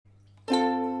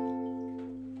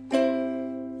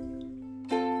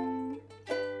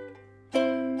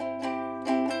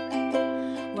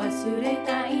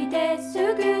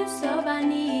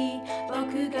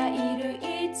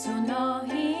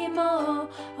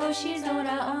星空を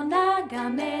眺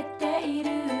めてい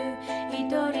る一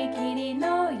人きり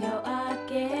の夜明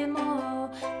け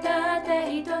もたった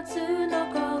一つの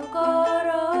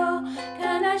心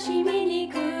悲しみに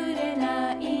くれ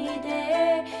ない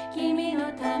で君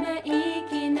のため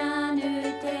息なぬ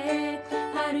て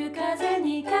春風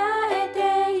に変えて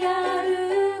や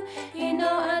る日の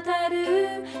当た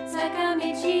る坂道を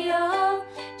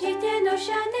自転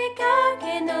車で駆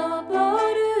け上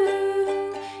る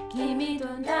君と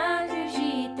なく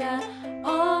した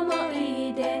思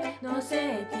い出乗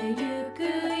せてゆく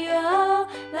よ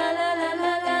ラララ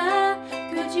ララ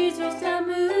口ずさ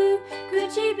む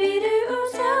唇を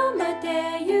染め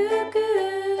てゆく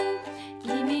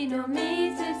君の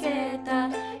見つけた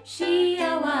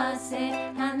幸せ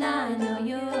花の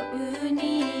よう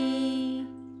に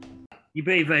You're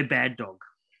very, very bad dog.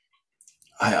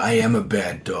 I am a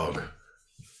bad dog.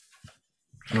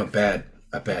 I'm a bad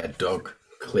dog,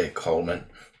 Claire Coleman.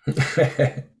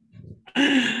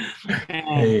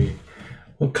 Hey.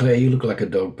 Well, Claire, you look like a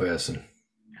dog person.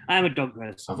 I am a dog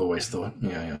person. I've always thought.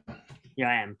 Yeah. Yeah,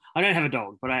 I am. I don't have a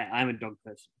dog, but I'm a dog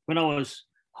person. When I was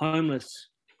homeless,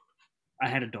 I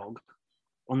had a dog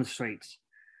on the streets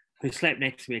who slept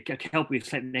next to me, a kelpie who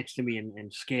slept next to me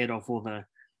and scared off all the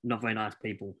not very nice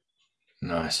people.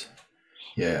 Nice.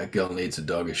 Yeah, a girl needs a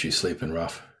dog if she's sleeping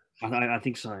rough. I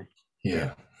think so.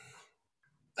 Yeah.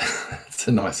 It's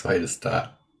a nice way to start.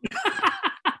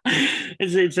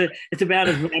 It's about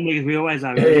as rambling as we always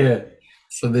are. Yeah.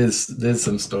 So there's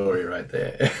some story right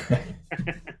there.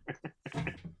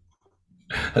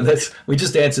 And we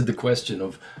just answered the question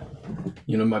of,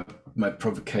 my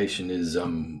provocation is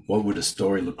what would a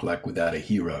story look like without a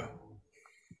hero?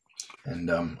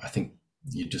 And I think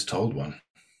you just told one.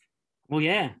 Well,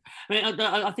 yeah. I mean,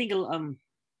 I think a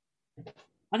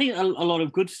lot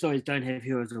of good stories don't have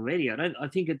heroes already. I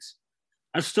think it's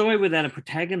a story without a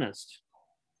protagonist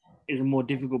is a more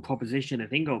difficult proposition to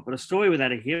think of, but a story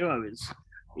without a hero is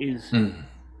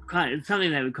kind of, it's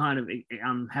something that we kind of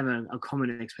have a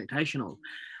common expectation of,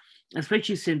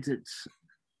 especially since it's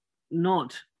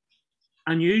not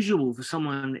unusual for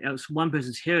someone else, one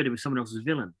person's hero to be someone else's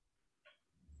villain.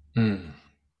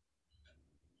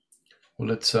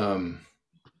 Well, it's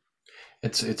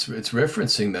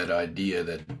referencing that idea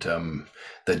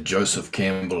that Joseph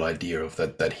Campbell idea of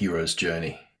that hero's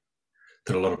journey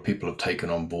that a lot of people have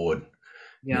taken on board.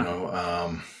 Yeah.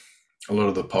 A lot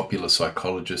of the popular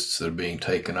psychologists that are being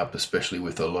taken up, especially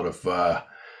with a lot of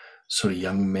sort of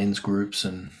young men's groups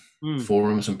and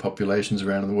forums and populations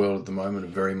around the world at the moment, are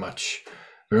very much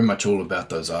all about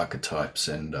those archetypes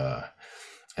and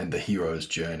the hero's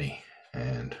journey,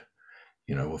 and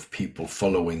of people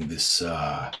following this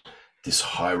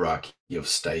hierarchy of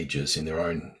stages in their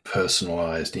own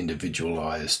personalized,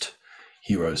 individualized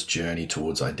hero's journey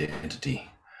towards identity.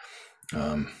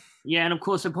 Yeah, and of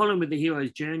course the problem with the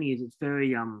hero's journey is it's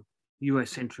very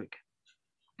Eurocentric.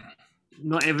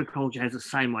 Not every culture has the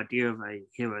same idea of a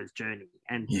hero's journey,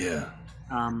 and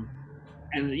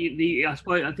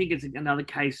I think it's another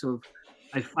case of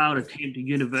a failed attempt to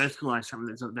universalize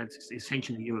something that's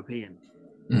essentially European.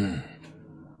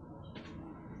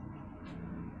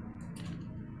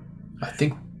 I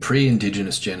think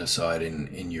pre-Indigenous genocide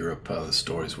in Europe, the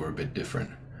stories were a bit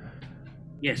different.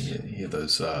 Yes. You hear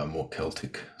those more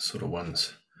Celtic sort of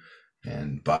ones,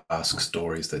 and Basque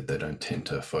stories that they don't tend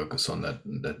to focus on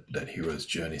that hero's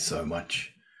journey so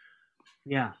much.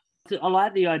 Yeah. I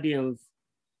like the idea of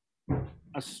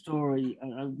a story,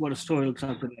 what a story looks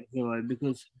like with a hero,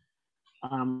 because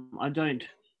I'm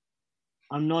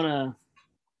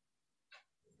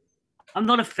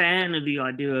not a fan of the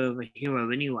idea of a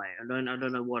hero anyway. I don't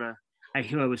know what a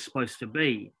hero is supposed to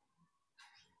be.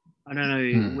 I don't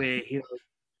know where heroes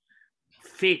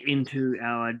fit into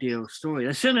our ideal story.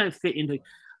 They certainly don't fit into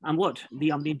what the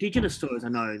Indigenous stories I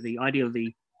know. The idea of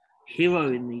the hero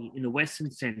in the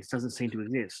Western sense doesn't seem to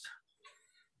exist.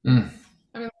 I mean,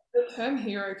 the term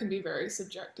hero can be very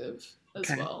subjective as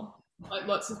well. Like,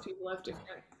 lots of people have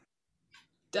different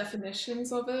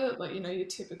definitions of it, like, your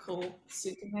typical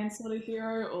Superman sort of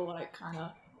hero, or like kind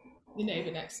of your neighbor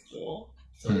next door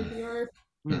sort of hero.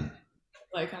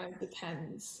 Like, kind of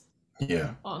depends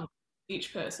on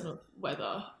each person of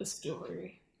whether the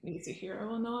story needs a hero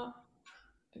or not,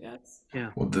 I guess.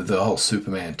 Yeah. Well, the whole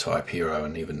Superman type hero,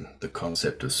 and even the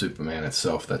concept of Superman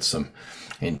itself, that's some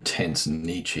intense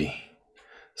Nietzsche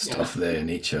stuff there.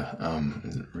 Nietzsche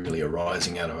really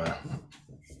arising out of a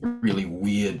really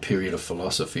weird period of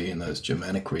philosophy in those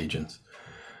Germanic regions.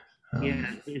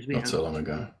 Not so long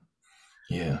ago.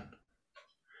 Yeah.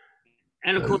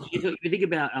 And of course, if you think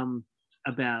about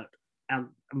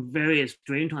various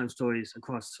Dreamtime stories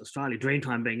across Australia.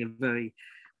 Dreamtime being a very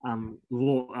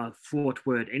fraught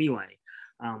word anyway,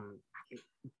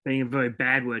 being a very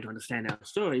bad word to understand our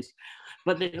stories.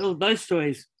 But those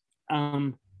stories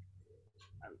often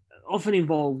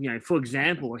involve, for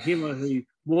example, a hero who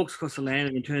walks across the land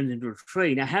and then turns into a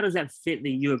tree. Now, how does that fit the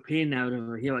European narrative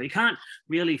of a hero? You can't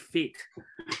really fit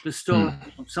the story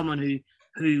of someone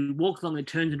who walks along and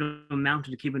turns into a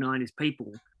mountain to keep an eye on his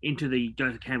people into the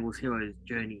Joseph Campbell's hero's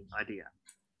journey idea.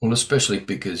 Well, especially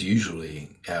because usually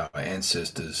our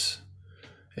ancestors,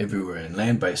 everywhere in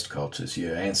land-based cultures,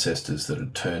 your ancestors that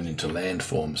had turned into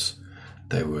landforms,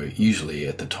 they were usually,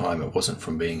 at the time, it wasn't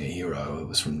from being a hero, it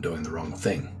was from doing the wrong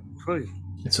thing. True.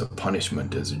 It's a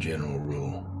punishment as a general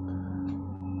rule.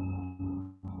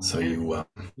 So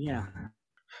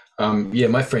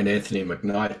my friend Anthony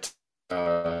McKnight,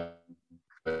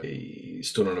 he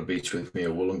stood on a beach with me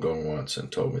at Wollongong once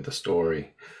and told me the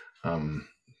story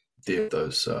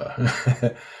those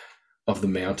of the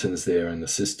mountains there and the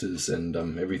sisters and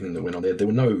everything that went on there. There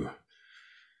were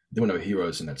no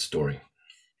heroes in that story.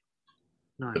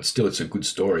 No. But still, it's a good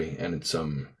story, and it's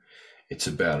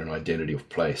about an identity of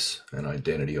place, an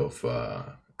identity of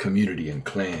community and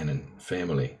clan and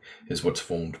family is what's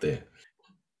formed there.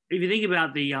 If you think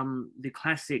about the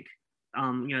classic,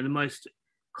 the most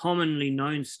commonly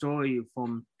known story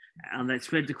from that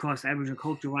spreads across Aboriginal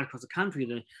culture right across the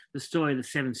country, the story of the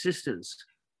Seven Sisters.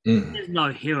 There's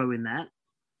no hero in that.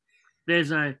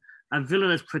 There's a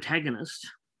villainous protagonist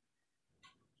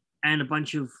and a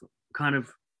bunch of kind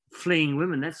of fleeing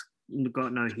women. That's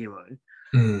got no hero.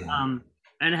 And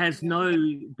it has no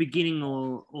beginning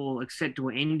or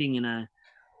acceptable ending in a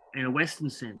Western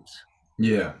sense.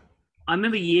 Yeah. I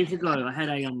remember years ago I had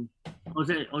I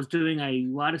was doing a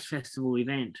writers' festival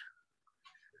event,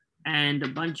 and a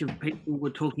bunch of people were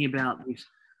talking about this.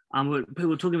 People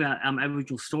were talking about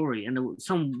Aboriginal story, and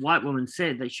some white woman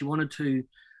said that she wanted to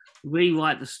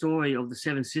rewrite the story of the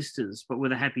Seven Sisters, but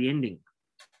with a happy ending.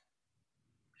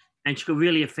 And she got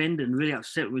really offended and really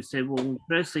upset. We said, well,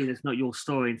 firstly, that's not your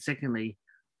story, and secondly,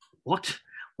 what?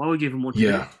 Why would you even want to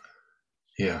do that?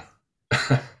 Yeah.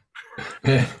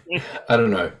 I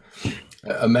don't know.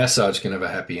 A massage can have a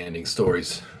happy ending.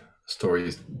 Stories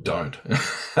don't.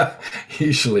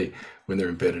 Usually, when they're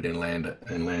embedded in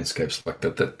landscapes like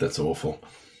that, that's awful.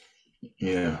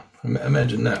 Yeah,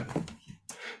 imagine that.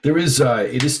 There is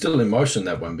it is still in motion,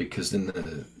 that one, because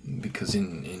in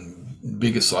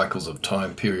bigger cycles of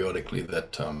time, periodically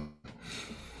that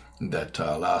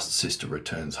last sister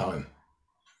returns home.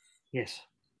 Yes.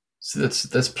 So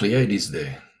that's Pleiades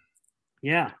there.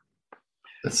 Yeah.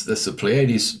 That's the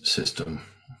Pleiades system.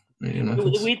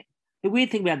 The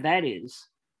weird thing about that is,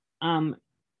 in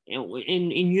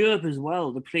Europe as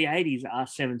well, the Pleiades are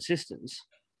seven sisters,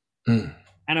 and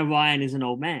Orion is an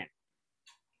old man.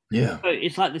 Yeah. So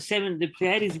it's like the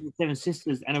Pleiades are the seven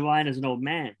sisters, and Orion is an old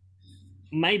man.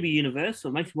 Maybe universal.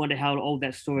 It makes me wonder how old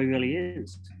that story really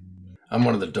is. I'm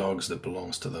one of the dogs that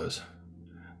belongs to those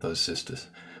sisters.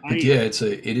 But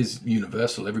it is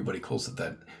universal. Everybody calls it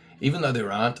that, even though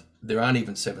there aren't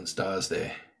even seven stars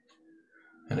there,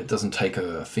 and it doesn't take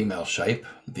a female shape.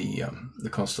 The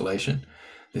constellation,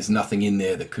 there's nothing in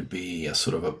there that could be a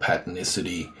sort of a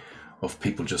patternicity of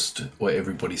people or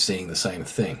everybody seeing the same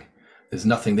thing. There's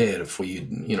nothing there for you,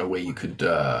 where you could,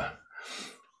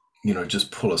 just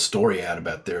pull a story out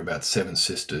about seven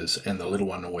sisters and the little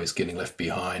one always getting left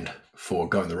behind for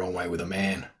going the wrong way with a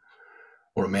man,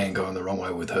 or a man going the wrong way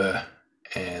with her.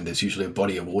 And there's usually a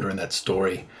body of water in that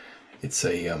story. It's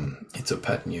a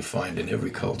pattern you find in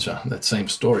every culture. That same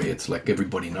story, it's like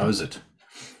everybody knows it.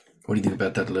 What do you think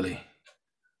about that, Lily?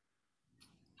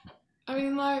 I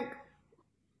mean, I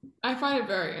find it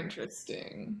very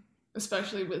interesting,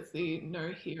 especially with the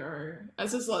no hero,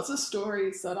 as there's lots of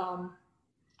stories that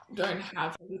don't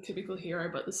have the typical hero,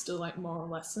 but there's still moral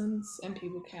lessons and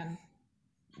people can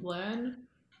learn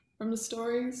from the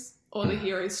stories, or the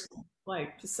heroes,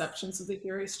 perceptions of the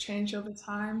heroes change over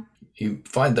time. You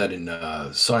find that in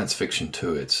science fiction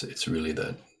too. It's really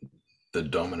the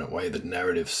dominant way that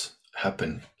narratives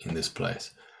happen in this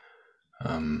place.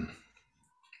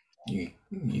 You're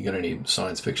gonna need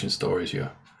science fiction stories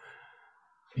you're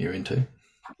into. I'm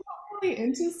not really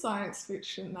into science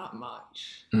fiction that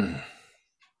much.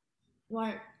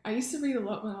 I used to read a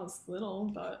lot when I was little,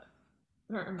 but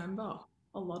I don't remember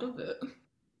a lot of it.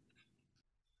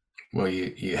 Well,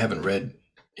 you haven't read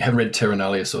Terra,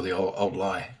 Nullius or The Old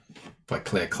Lie by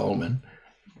Claire Coleman.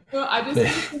 Well, I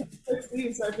just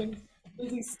need so I've been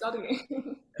busy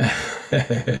studying. By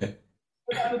the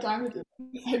time I didn't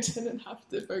have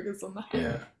to focus on that.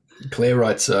 Yeah. Claire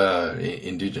writes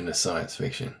Indigenous science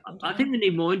fiction. I think we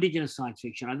need more Indigenous science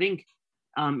fiction. I think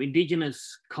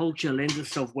Indigenous culture lends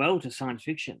itself well to science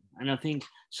fiction, and I think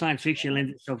science fiction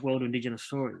lends itself well to Indigenous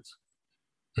stories.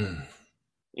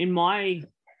 In my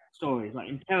stories, like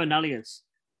in Terra Nullius,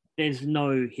 there's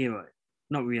no hero,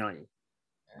 not really.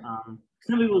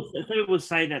 Some people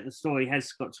say that the story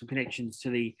has got some connections to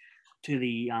the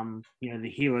the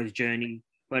hero's journey,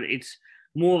 but it's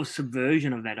more of a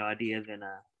subversion of that idea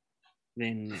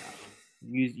than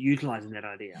utilizing that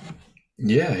idea.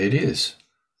 Yeah, it is.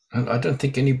 I don't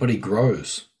think anybody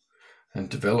grows and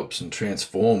develops and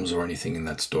transforms or anything in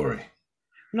that story.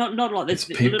 Not like this.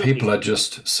 People are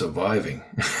just surviving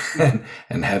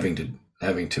and having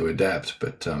to adapt.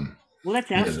 But well,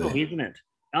 that's our story, isn't it?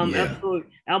 We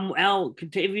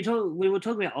were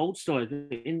talking about old stories.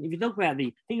 If you think about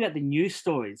the new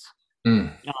stories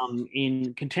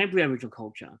in contemporary Aboriginal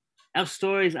culture, our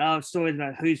stories are stories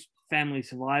about whose family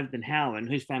survived and how, and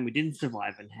whose family didn't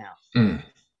survive and how.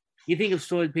 You think of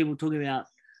stories people talking about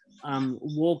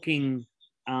walking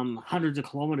hundreds of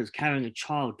kilometers carrying a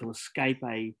child to escape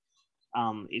a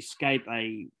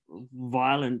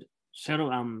violent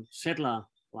settler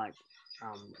like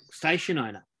station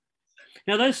owner.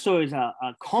 Now those stories are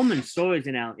common stories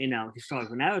in our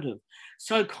historical narrative.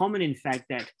 So common, in fact,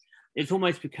 that it's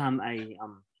almost become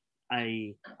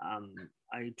a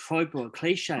trope or a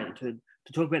cliche to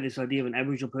talk about this idea of an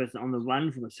Aboriginal person on the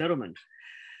run from a settlement.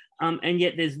 And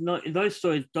yet those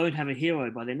stories don't have a hero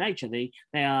by their nature. They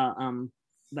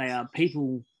are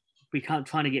people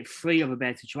trying to get free of a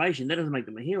bad situation. That doesn't make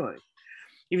them a hero.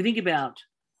 If you think about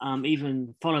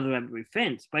even Follow the Rabbit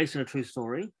Fence, based on a true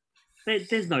story,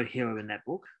 there's no hero in that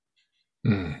book.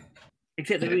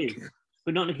 Except there is,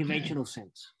 but not in a conventional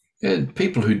sense. Yeah,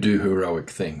 people who do heroic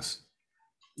things.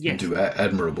 Yes. And do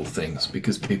admirable things,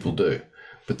 because people do.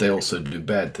 But they also do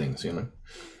bad things, you know.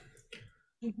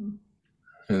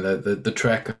 And the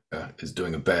tracker is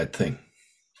doing a bad thing.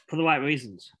 For the right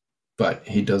reasons. But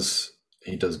he does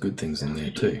good things in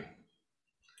there too,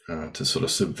 to sort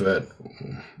of subvert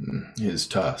his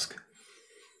task.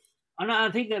 And I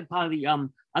think that part of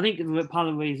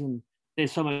the reason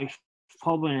there's so much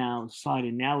problem in our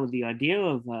society now with the idea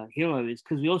of a hero is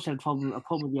because we also have a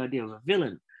problem with the idea of a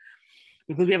villain.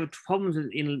 Because we have problems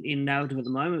in narrative at the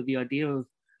moment with the idea of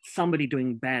somebody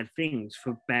doing bad things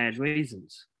for bad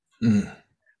reasons.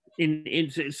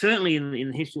 Certainly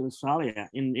in the history of Australia,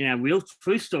 in our real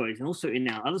true stories, and also in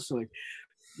our other stories,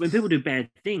 when people do bad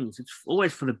things, it's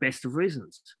always for the best of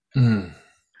reasons.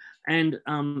 And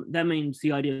that means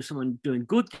the idea of someone doing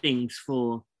good things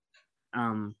for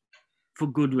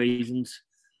good reasons.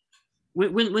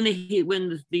 When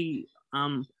the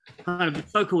kind of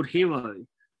so-called hero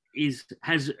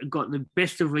has got the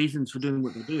best of reasons for doing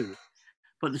what they do,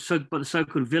 but the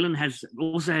so-called villain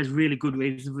also has really good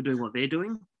reasons for doing what they're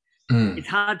doing. It's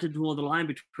hard to draw the line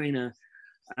between a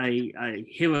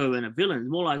hero and a villain. It's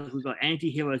more like we've got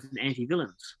anti-heroes and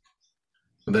anti-villains.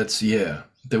 That's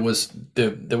There was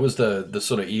the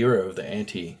sort of era of the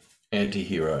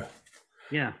anti-hero.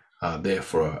 Yeah. There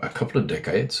for a couple of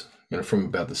decades, from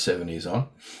about the 70s on.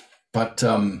 But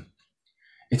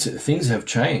things have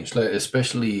changed,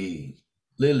 especially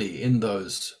Lily in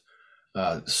those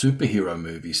superhero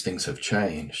movies. Things have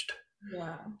changed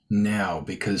now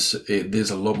because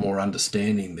there's a lot more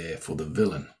understanding there for the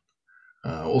villain.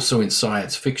 Also in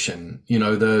science fiction,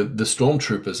 the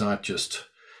stormtroopers aren't just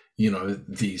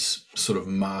these sort of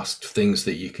masked things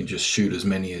that you can just shoot as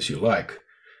many as you like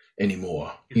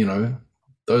anymore.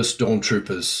 Those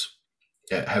stormtroopers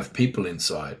have people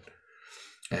inside,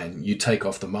 and you take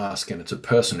off the mask and it's a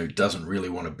person who doesn't really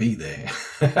want to be there.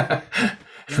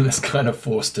 And it's kind of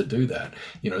forced to do that,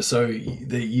 so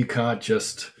you can't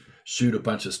just shoot a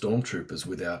bunch of stormtroopers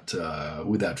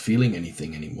without feeling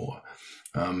anything anymore.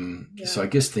 So I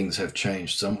guess things have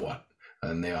changed somewhat,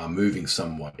 and they are moving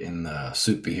somewhat in the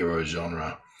superhero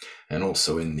genre, and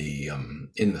also in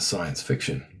the science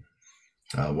fiction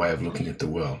way of looking at the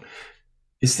world.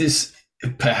 Is this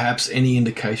perhaps any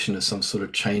indication of some sort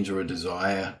of change or a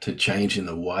desire to change in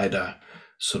the wider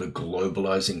sort of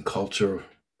globalizing culture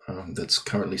that's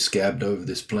currently scabbed over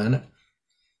this planet?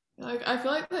 I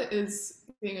feel like there is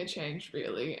being a change,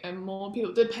 really, and more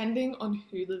people, depending on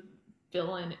who the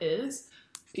villain is,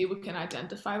 people can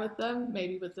identify with them,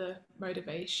 maybe with the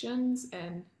motivations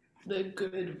and the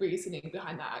good reasoning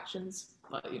behind their actions,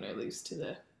 but leads to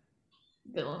the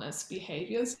villainous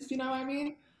behaviors, if you know what I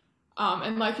mean.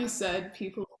 And like you said,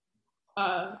 people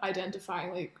are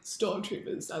identifying like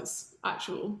stormtroopers as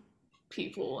actual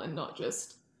people and not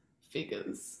just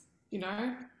figures,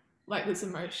 like this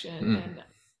emotion and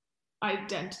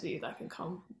identity that can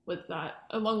come with that,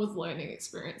 along with learning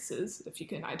experiences. If you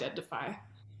can identify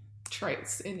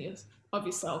traits of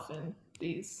yourself in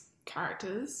these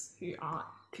characters who aren't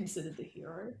considered the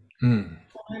hero. You know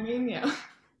what I mean?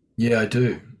 Yeah, I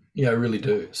do. Yeah, I really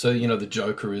do. So, the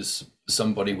Joker is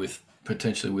somebody with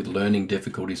potentially with learning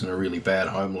difficulties and a really bad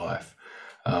home life,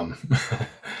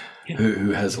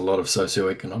 who has a lot of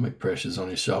socioeconomic pressures on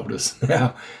his shoulders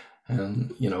now.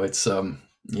 And, it's,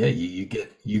 you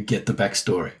get the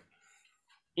backstory.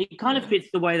 It kind of fits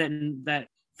the way that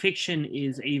fiction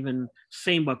is even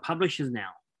seen by publishers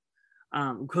now,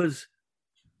 because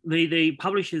the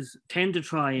publishers tend to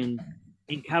try and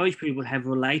encourage people to have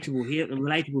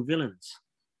relatable villains.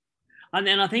 And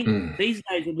then I think these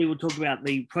days when people talk about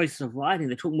the process of writing,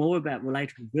 they talk more about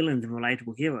relatable villains and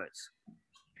relatable heroes,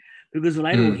 because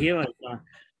relatable heroes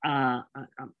are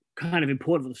kind of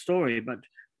important for the story, but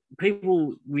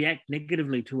people react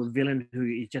negatively to a villain who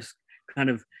is just kind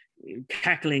of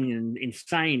cackling and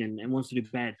insane and wants to do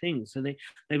bad things. So they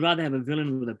rather have a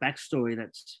villain with a backstory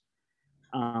that's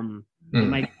that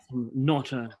makes him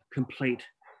not a complete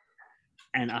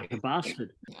and utter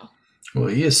bastard. Well,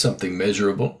 here's something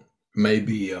measurable.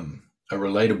 Maybe a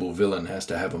relatable villain has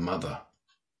to have a mother.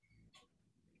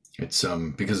 It's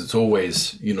because it's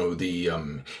always,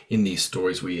 the in these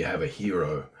stories where you have a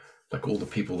hero, like all the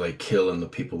people they kill and the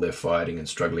people they're fighting and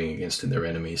struggling against and their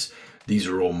enemies, these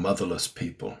are all motherless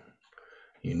people.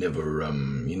 You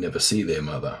never see their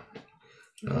mother.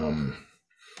 But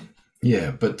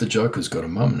the Joker's got a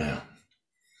mum now.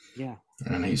 Yeah.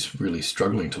 And he's really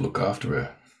struggling to look after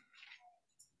her.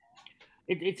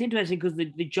 It's interesting because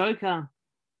the Joker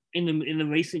in the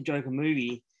recent Joker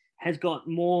movie has got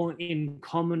more in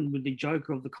common with the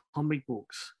Joker of the comic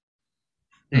books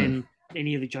than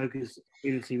any of the Jokers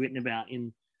previously written about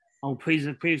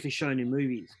previously shown in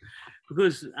movies,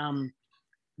 because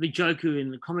the Joker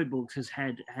in the comic books has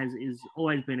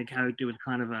always been a character with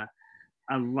kind of a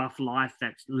rough life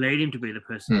that's led him to be the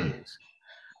person he is,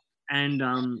 and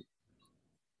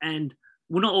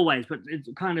well, not always, but it's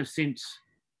kind of since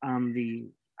the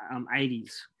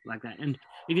 80s like that. And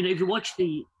if you watch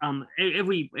the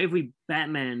every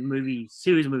Batman movie,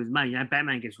 series of movies made,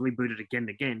 Batman gets rebooted again and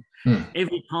again.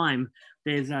 Every time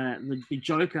there's the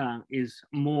Joker is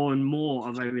more and more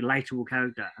of a relatable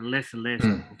character and less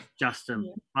just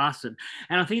a bastard.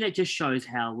 And I think that just shows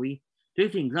how we do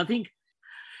things. I think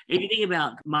if you think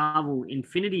about Marvel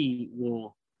Infinity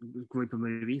War group of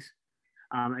movies,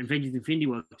 Avengers Infinity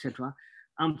War, etc.,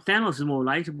 Thanos is more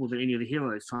relatable than any of the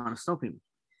heroes trying to stop him.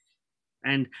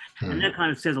 And that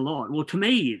kind of says a lot. Well, to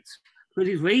me, it's because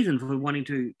his reason for wanting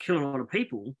to kill a lot of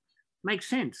people makes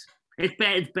sense. It's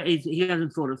bad. He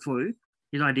hasn't thought it through,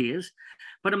 his ideas,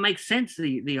 but it makes sense,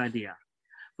 the idea.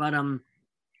 But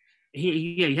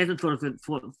he hasn't thought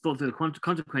through the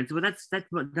consequences. But that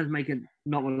does make it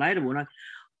not relatable.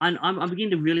 And I'm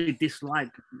beginning to really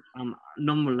dislike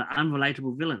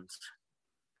unrelatable villains.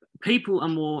 People are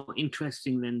more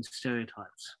interesting than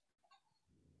stereotypes.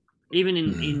 Even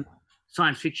in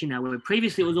science fiction now, where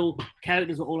previously it was all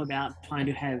characters were all about trying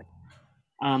to have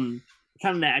a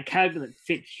character that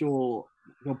fits your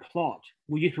plot.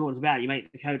 Well, you know what it's about. You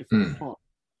make the character fit the plot.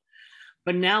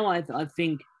 But now I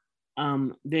think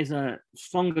there's a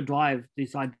stronger drive,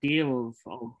 this idea of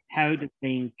characters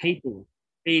being people,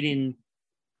 be it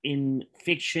in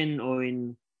fiction or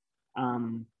in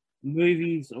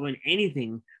movies or in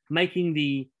anything, making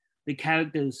the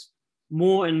characters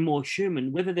more and more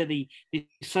human, whether they're the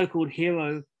so-called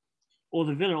hero or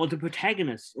the villain or the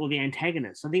protagonist or the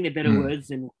antagonist. I think they're better words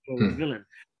than the villain.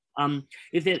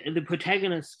 If the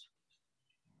protagonist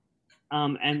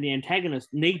and the antagonist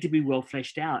need to be well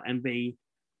fleshed out and be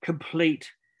complete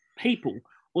people,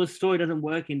 or the story doesn't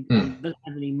work doesn't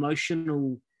have an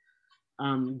emotional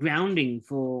grounding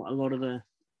for a lot of the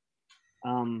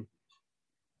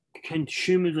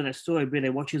consumers of that story, be they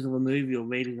watchers of a movie or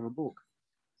readers of a book.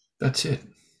 That's it.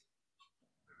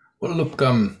 Well, look,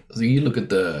 you look at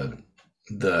the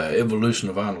evolution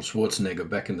of Arnold Schwarzenegger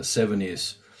back in the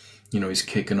 70s. He's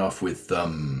kicking off with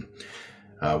Conan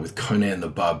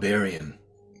the Barbarian.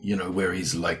 Where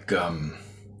he's like,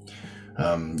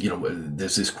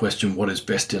 there's this question, what is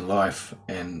best in life?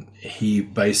 And he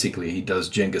does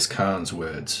Genghis Khan's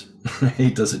words. He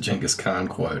does a Genghis Khan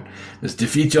quote. It's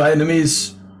defeat your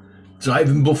enemies, drive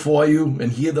them before you,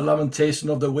 and hear the lamentation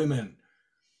of the women.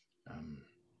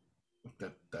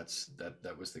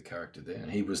 That was the character there,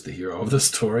 and he was the hero of the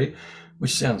story,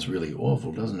 which sounds really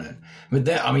awful, doesn't it? But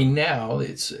now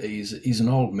he's an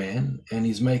old man, and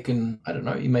he's making,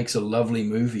 he makes a lovely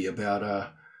movie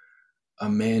about a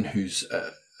man who's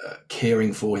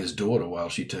caring for his daughter while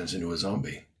she turns into a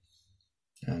zombie.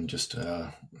 and just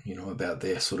about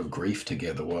their sort of grief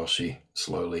together while she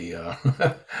slowly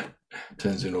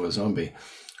turns into a zombie,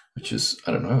 which is,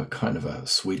 I don't know, kind of a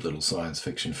sweet little science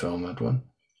fiction film, that one.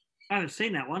 I haven't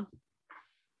seen that one.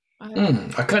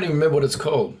 I can't even remember what it's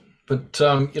called, but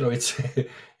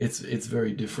it's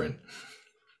very different.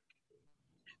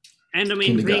 And I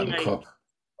mean, Kindergarten Cop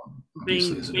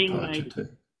obviously is a departure too.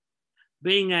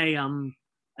 Being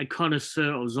a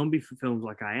connoisseur of zombie films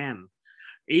like I am,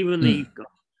 even the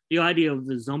idea of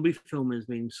the zombie film has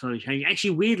been slowly changing.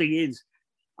 Actually, weirdly, is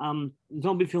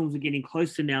zombie films are getting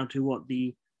closer now to what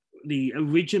the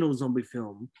original zombie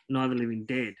film, Night of the Living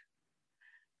Dead.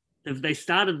 If they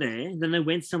started there, then they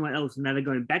went somewhere else, and now they're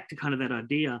going back to kind of that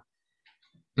idea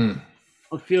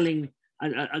of feeling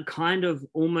a kind of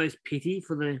almost pity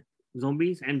for the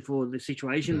zombies and for the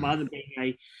situation, rather than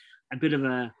being a bit of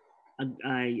a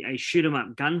shoot 'em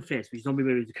up gun fest, which zombie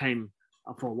movies became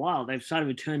for a while. They've started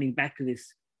returning back to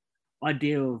this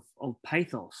idea of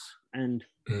pathos and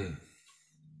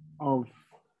of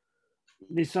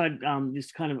this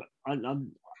this kind of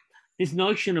this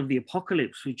notion of the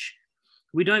apocalypse, which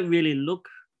we don't really look.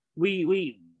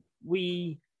 We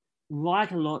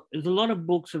write a lot. There's a lot of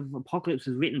books of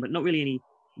apocalypses written, but not really any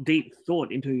deep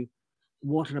thought into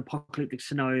what an apocalyptic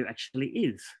scenario actually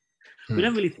is. We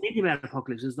don't really think about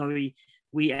apocalypse as though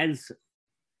we as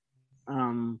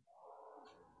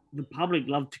the public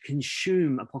love to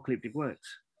consume apocalyptic works.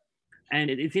 And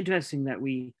it's interesting that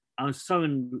we have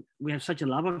such a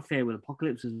love affair with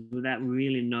apocalypses without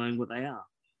really knowing what they are.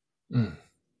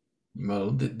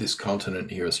 Well, this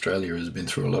continent here, Australia, has been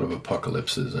through a lot of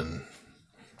apocalypses, and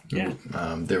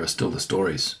there are still the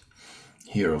stories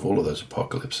here of all of those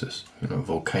apocalypses.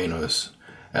 Volcanoes,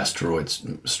 asteroids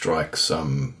strikes,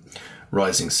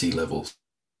 rising sea levels.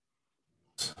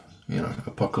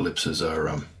 Apocalypses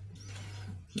are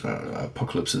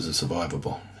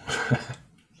survivable.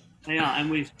 They are, and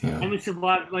we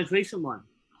survived the most recent one.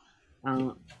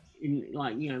 When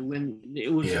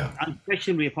it was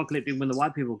unquestionably apocalyptic when the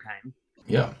white people came.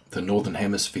 Yeah, the Northern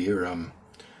Hemisphere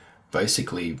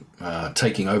basically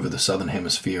taking over the Southern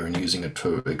Hemisphere and using it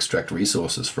to extract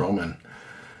resources from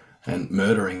and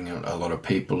murdering a lot of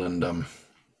people and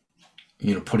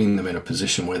putting them in a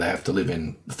position where they have to live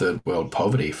in third world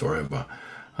poverty forever.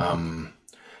 And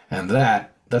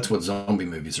that's what zombie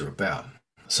movies are about.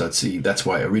 So that's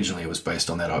why originally it was based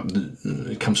on that.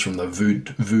 It comes from the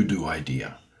voodoo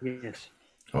idea. Yes.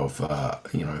 Of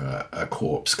a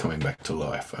corpse coming back to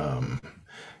life.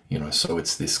 So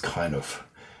it's this kind of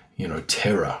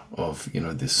terror of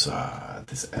these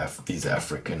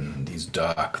African,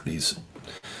 these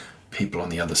people on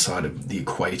the other side of the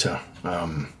equator.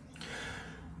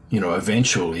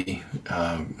 Eventually,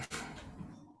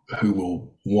 who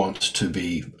will want to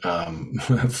be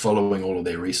following all of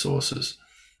their resources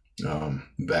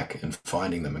back and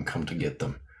finding them and come to get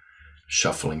them,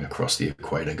 shuffling across the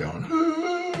equator, going.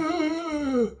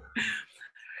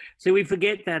 So we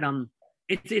forget that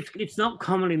it's not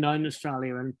commonly known in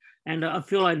Australia, and I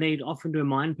feel I need often to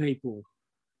remind people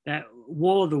that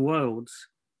War of the Worlds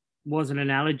was an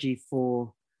analogy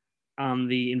for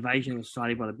the invasion of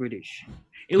Australia by the British.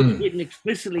 It was written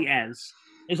explicitly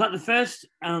it's like the first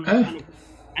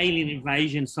alien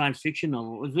invasion science fiction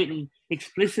novel. It was written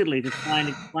explicitly to try and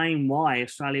explain why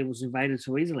Australia was invaded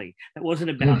so easily. That wasn't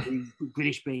about the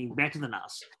British being better than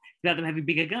us, about them having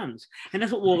bigger guns. And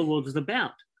that's what War of the Worlds is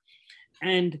about.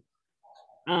 And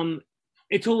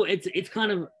it's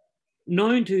kind of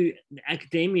known to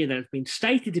academia that it's been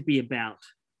stated to be about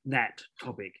that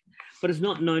topic, but it's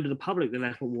not known to the public that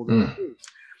that's what War of the Worlds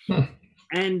is.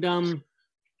 And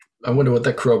I wonder what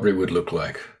that corroboree would look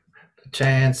like. The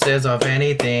chances of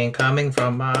anything coming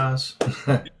from Mars,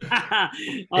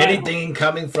 anything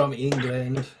coming from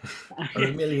England, are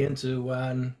 1,000,000 to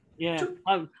 1. Yeah,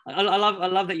 I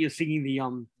love that you're singing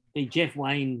the Jeff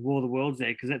Wayne War of the Worlds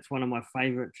there, because that's one of my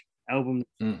favorite albums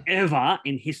ever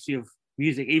in history of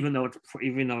music. Even though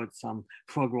it's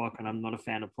prog rock, and I'm not a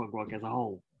fan of prog rock as a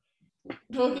whole.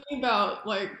 Talking about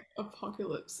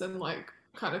apocalypse and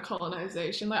kind of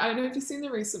colonization. I don't know if you've seen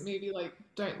the recent movie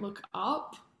Don't Look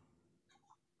Up.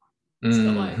 It's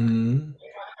got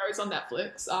goes on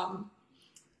Netflix.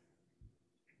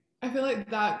 I feel like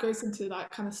that goes into that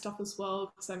kind of stuff as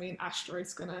well, because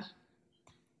asteroids gonna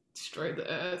destroy the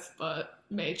Earth, but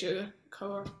major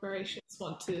corporations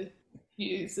want to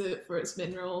use it for its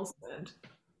minerals and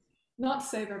not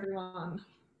save everyone.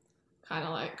 Kind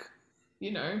of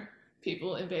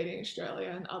people invading Australia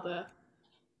and other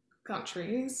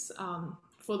countries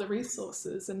for the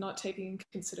resources and not taking into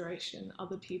consideration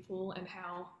other people and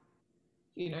how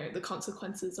the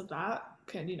consequences of that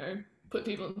can put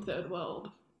people in third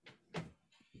world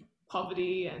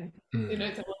poverty and you know,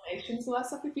 the nations, all that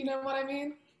stuff, if you know what I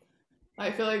mean.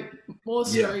 I feel like more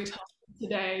storytelling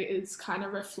today is kind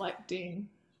of reflecting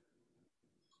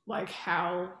like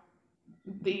how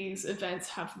these events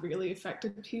have really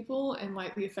affected people, and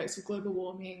like the effects of global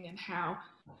warming, and how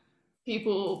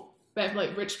people,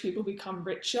 like rich people become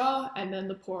richer and then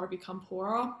the poorer become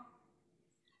poorer.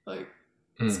 Like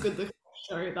it's good to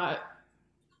show that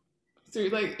through,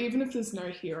 like, even if there's no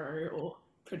hero or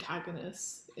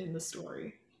protagonist in the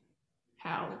story,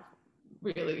 how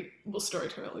really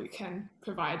storytelling can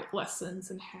provide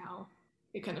lessons and how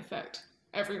it can affect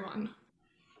everyone,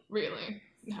 really,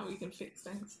 and how we can fix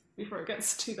things before it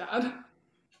gets too bad.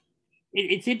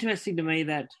 It's interesting to me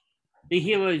that the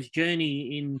hero's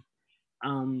journey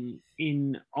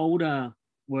in older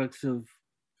works of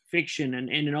fiction and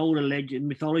in older legend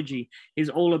mythology is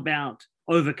all about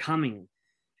overcoming.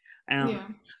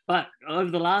 But over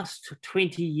the last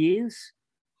 20 years,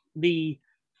 the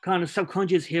kind of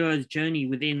subconscious hero's journey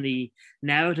within the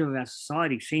narrative of our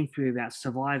society seems to be about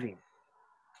surviving,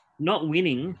 not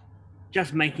winning,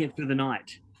 just making it through the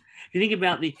night. If you think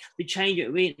about the change,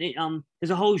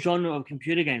 there's a whole genre of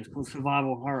computer games called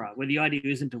survival horror, where the idea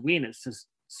isn't to win, it's to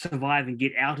survive and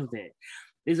get out of there.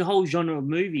 There's a whole genre of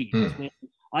movies where the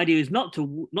idea is not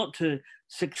to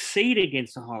succeed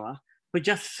against the horror, but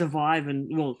just survive,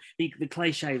 and well, the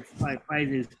cliche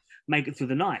phrase is make it through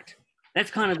the night.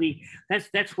 That's kind of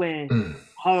that's where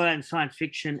horror and science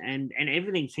fiction and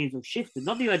everything seems to have shifted.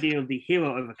 Not the idea of the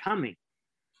hero overcoming,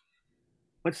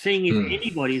 but seeing if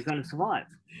anybody is going to survive.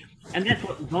 And that's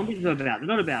what zombies are about. They're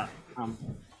not about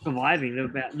surviving.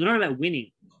 They're not about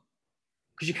winning,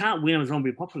 because you can't win a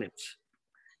zombie apocalypse.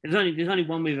 There's only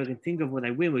one movie I can think of where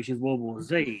they win, which is World War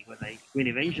Z, where they win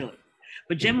eventually.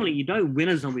 But generally, you don't win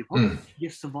a zombie apocalypse. You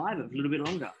just survive it a little bit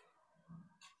longer.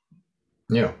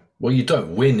 Yeah. Well, you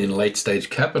don't win in late-stage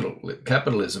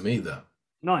capitalism either.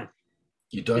 No.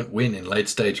 You don't win in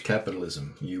late-stage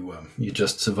capitalism. You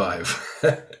just survive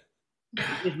for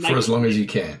as long as you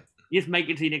can. You just make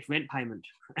it to your next rent payment.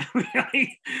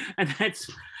 And that's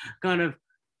kind of...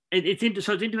 It's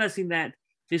interesting that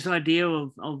this idea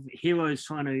of heroes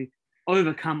trying to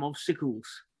overcome obstacles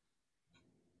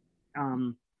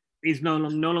is no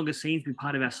longer seems to be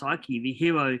part of our psyche. The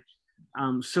hero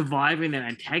surviving that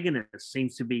antagonist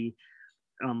seems to be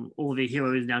all the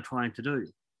hero is now trying to do.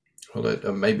 Well,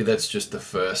 maybe that's just the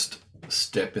first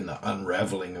step in the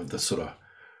unraveling of the sort of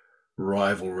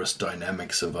rivalrous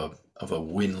dynamics of a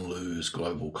win-lose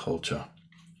global culture.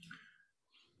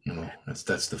 You know,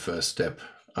 that's the first step,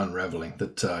 unraveling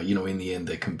that. In the end,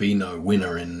 there can be no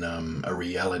winner in a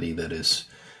reality that is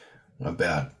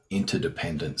about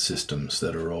interdependent systems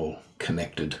that are all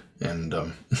connected, and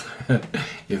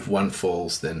if one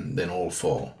falls, then all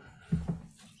fall.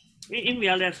 In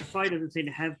reality, our society doesn't seem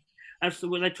to have.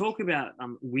 When they talk about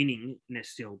winning,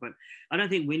 still, but I don't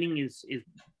think winning is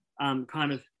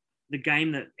kind of the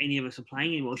game that any of us are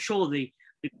playing anymore. Sure, the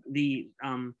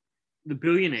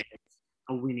billionaires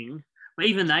are winning, but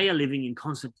even they are living in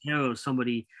constant terror of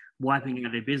somebody wiping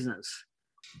out their business.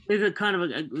 There's a kind of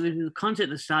there's a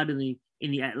concept that started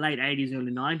in the late 80s,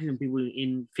 early 90s, and people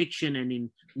in fiction and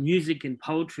in music and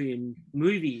poetry and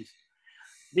movies,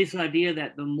 this idea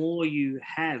that the more you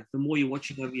have, the more you're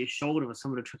watching over your shoulder for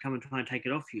someone to come and try and take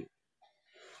it off you.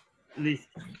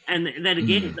 And that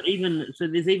again,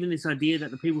 there's even this idea that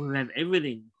the people who have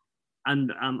everything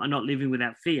and are not living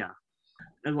without fear.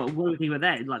 And what do you think about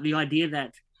that? Like the idea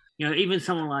that, even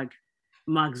someone like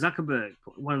Mark Zuckerberg,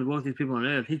 one of the wealthiest people on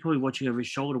earth, he's probably watching over his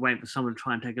shoulder waiting for someone to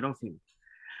try and take it off him.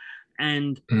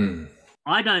 And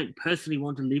I don't personally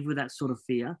want to live with that sort of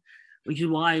fear, which is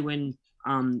why when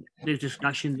there's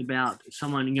discussions about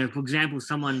someone, for example,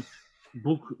 someone's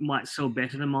book might sell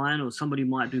better than mine, or somebody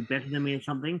might do better than me or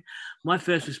something, my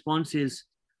first response is,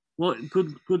 well,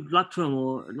 good luck to them,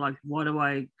 or like, why do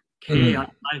I care?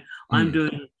 I'm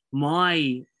doing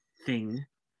my thing,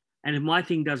 and if my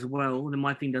thing does well, then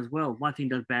my thing does well. My thing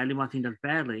does badly, my thing does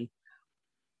badly.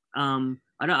 I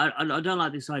don't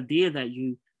like this idea that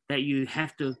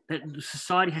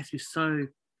society has to be so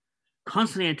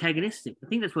constantly antagonistic. I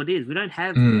think that's what it is. We don't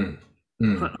have, we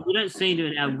don't seem to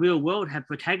in our real world have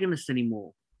protagonists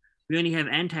anymore. We only have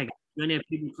antagonists. We only have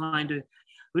people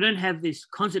we don't have this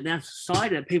concept in our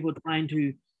society that people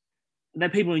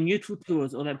are neutral to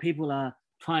us, or that people are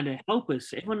trying to help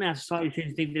us. Everyone in our society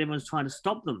seems to think that everyone's trying to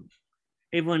stop them.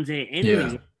 Everyone's their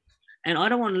enemy. Yeah. And I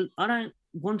don't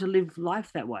want to live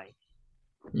life that way.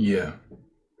 Yeah.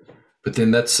 But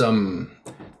then that's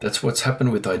what's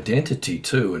happened with identity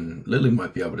too, and Lily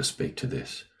might be able to speak to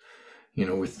this.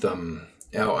 With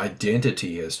our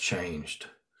identity has changed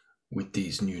with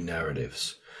these new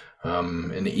narratives.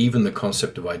 And even the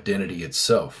concept of identity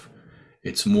itself,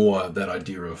 it's more that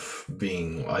idea of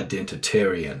being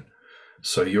identitarian.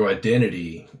 So your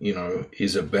identity,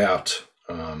 is about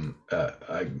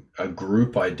a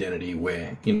group identity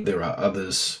where there are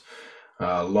others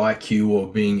like you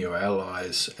or being your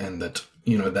allies, and that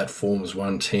that forms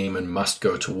one team and must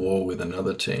go to war with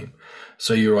another team.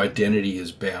 So your identity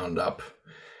is bound up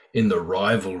in the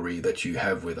rivalry that you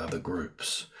have with other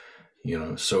groups.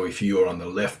 So if you're on the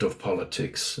left of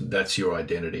politics, that's your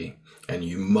identity, and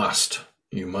you must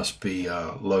be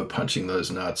low punching those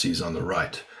Nazis on the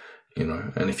right.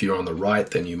 And if you're on the right,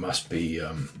 then you must be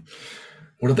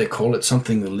what do they call it?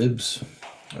 Something the libs.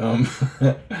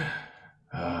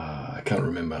 I can't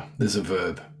remember. There's a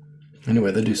verb.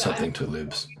 Anyway, they do something to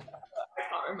libs. I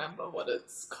can't remember what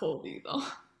it's called either.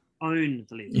 Own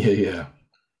the libs. Yeah.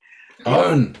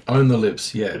 Own the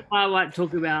libs. Yeah. I like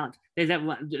talk about. There's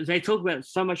that. They talk about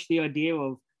so much the idea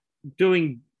of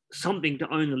doing something to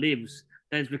own the libs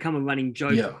that has become a running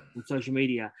joke on social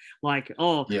media. Like,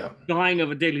 dying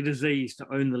of a deadly disease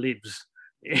to own the libs.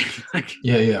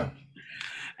 Yeah.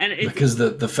 And because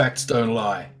the facts don't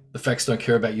lie. The facts don't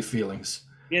care about your feelings.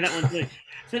 Yeah, that one too.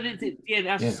 So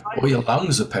or your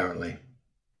lungs, apparently.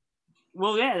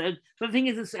 Well, yeah. But the thing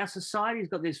is, our society's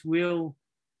got this real.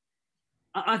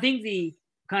 I think the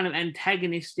kind of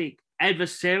antagonistic,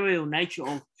 adversarial nature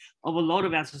of a lot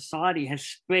of our society has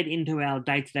spread into our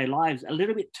day-to-day lives a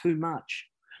little bit too much.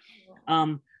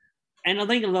 And I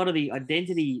think a lot of the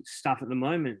identity stuff at the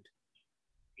moment,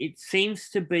 it seems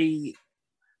to be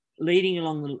leading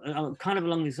along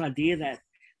along this idea that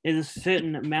there's a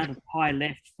certain amount of pie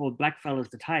left for blackfellas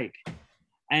to take,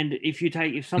 and if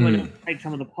someone takes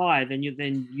some of the pie, then you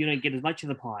don't get as much of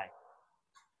the pie.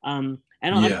 I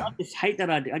just hate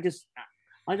that idea.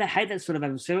 I hate that sort of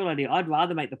adversarial idea. I'd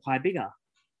rather make the pie bigger,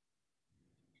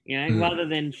 rather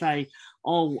than say,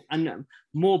 and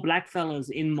more blackfellas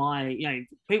in my,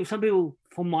 some people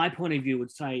from my point of view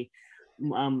would say,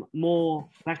 more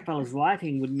blackfellas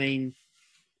writing would mean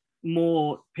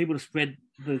more people to spread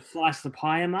the slice of the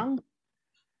pie among.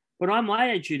 But my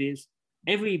attitude is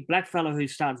every blackfellow who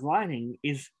starts writing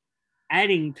is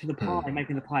adding to the pie,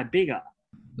 making the pie bigger.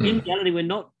 In reality, we're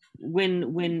not.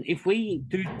 If we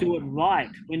do it right,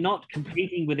 we're not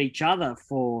competing with each other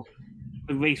for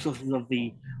the resources of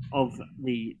the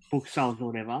book sales or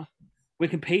whatever. We're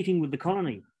competing with the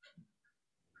colony.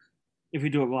 If we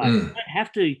do it right, we don't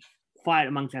have to fight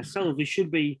amongst ourselves. We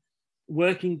should be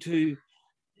working to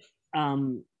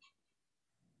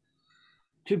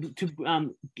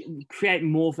create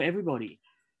more for everybody,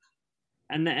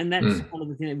 and that's one of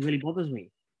the things that really bothers me.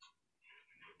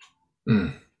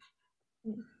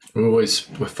 We're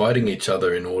fighting each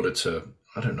other in order to,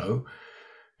 I don't know,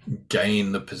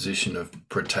 gain the position of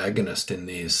protagonist in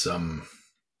these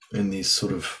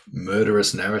sort of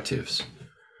murderous narratives.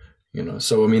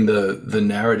 So I mean the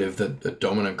narrative that the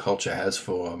dominant culture has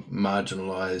for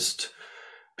marginalized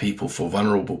people, for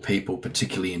vulnerable people,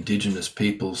 particularly Indigenous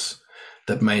peoples,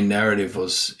 that main narrative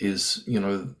is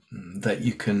that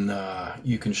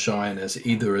you can shine as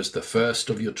either as the first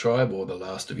of your tribe or the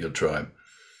last of your tribe.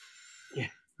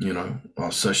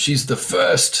 So she's the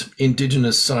first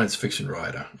Indigenous science fiction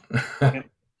writer.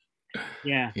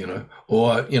 Yeah.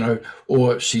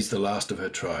 Or she's the last of her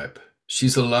tribe.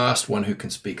 She's the last one who can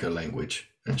speak her language,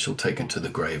 and she'll take it to the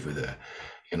grave with her.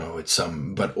 It's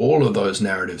but all of those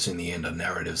narratives in the end are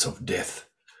narratives of death,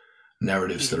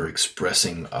 narratives that are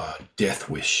expressing a death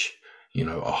wish,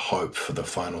 a hope for the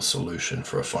final solution,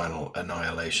 for a final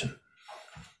annihilation.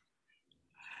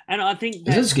 And I think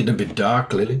this is getting a bit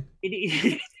dark, Lily. It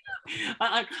is.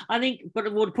 I think,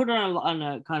 but we'll put it on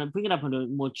a kind of bring it up on a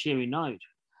more cheery note.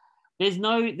 There's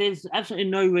absolutely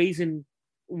no reason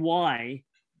why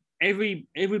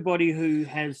everybody who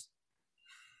has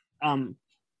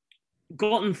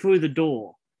gotten through the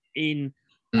door into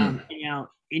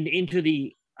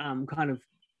the kind of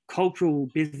cultural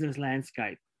business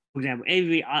landscape. For example,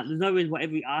 there's no reason why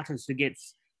every artist who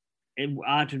gets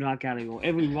art and art gallery, or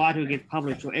every writer who gets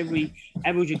published, or every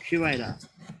Aboriginal curator,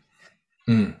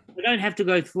 they don't have to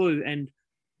go through and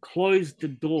close the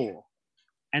door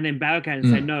and then barricade and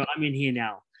say, "No, I'm in here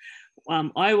now."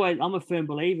 I'm a firm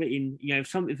believer in,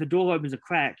 if the door opens a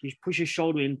crack, you push your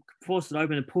shoulder in, force it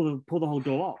open, and pull the whole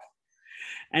door off,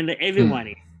 and let everyone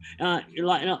in.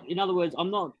 In other words, as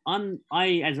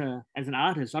an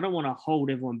artist, I don't want to hold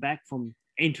everyone back from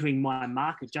entering my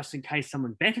market just in case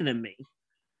someone better than me.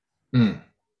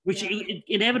 Which is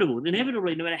inevitable.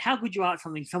 Inevitably, no matter how good you are at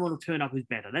something, someone will turn up who's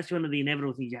better. That's one of the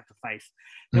inevitable things you have to face.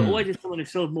 There always is someone who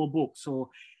sells more books or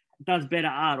does better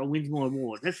art or wins more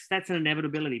awards. That's an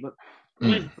inevitability. But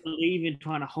I don't believe in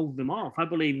trying to hold them off. I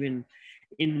believe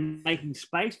in making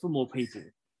space for more people.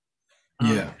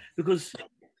 Because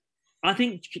I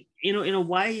think in a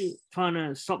way, trying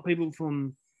to stop people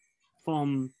from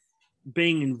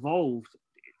being involved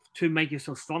to make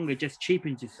yourself stronger just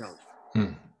cheapens yourself.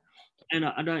 And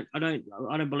I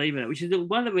don't believe in it, which is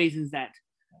one of the reasons that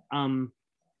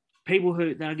people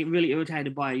that get really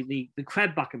irritated by the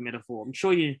crab bucket metaphor. I'm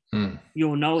sure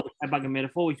you'll know the crab bucket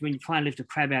metaphor, which is when you try and lift a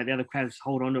crab out, the other crabs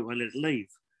hold on to it and let it leave.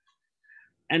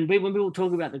 And when people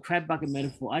talk about the crab bucket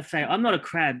metaphor, I say I'm not a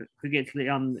crab who gets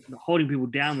holding people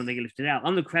down when they get lifted out.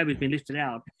 I'm the crab who's been lifted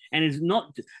out and is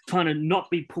not trying to not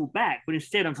be pulled back, but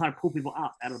instead I'm trying to pull people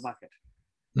up out of the bucket.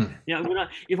 You know,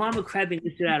 if I'm a crab being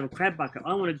lifted out of a crab bucket,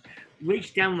 I want to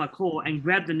reach down with my claw and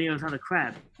grab the nearest other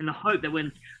crab in the hope that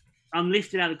when I'm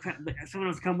lifted out of the crab, someone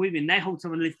else come with me and they hold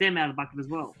someone and lift them out of the bucket as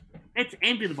well. Let's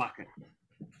empty the bucket.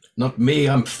 Not me.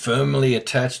 I'm firmly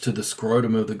attached to the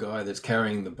scrotum of the guy that's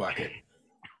carrying the bucket.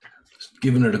 Just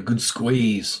giving it a good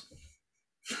squeeze.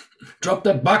 Drop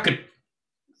that bucket.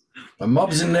 My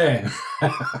mob's in there.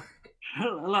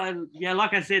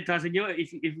 Like I said, Tyson,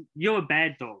 you're a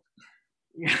bad dog.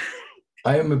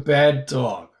 I am a bad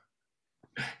dog.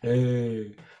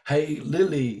 Hey,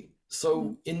 Lily.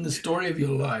 So, in the story of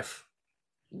your life,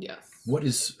 yes, what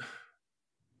is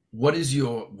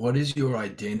your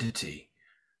identity?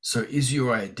 So, is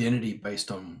your identity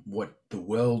based on what the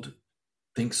world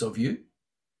thinks of you,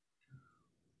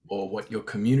 or what your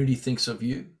community thinks of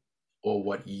you, or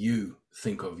what you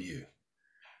think of you?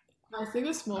 I think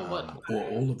it's more or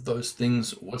all of those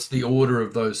things. What's the order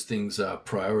of those things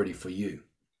priority for you?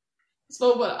 It's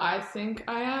more what I think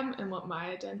I am and what my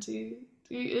identity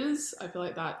is. I feel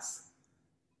like that's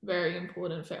very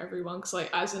important for everyone because, like,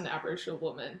 as an Aboriginal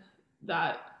woman,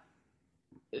 that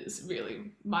is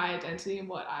really my identity and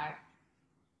what I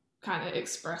kind of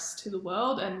express to the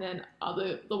world, and then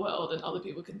the world and other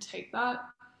people can take that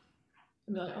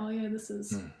and be like, oh yeah, this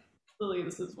is Lily,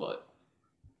 this is what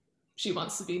she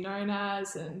wants to be known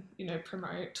as, and, you know,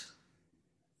 promote,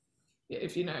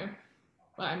 if you know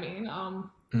what I mean.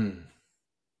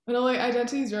 But like,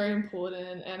 identity is very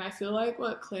important, and I feel like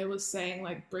what Claire was saying,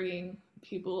 like bringing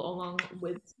people along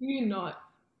with you, not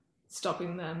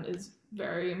stopping them, is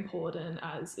very important,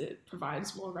 as it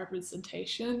provides more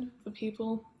representation for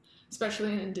people,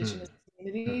 especially in Indigenous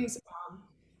communities,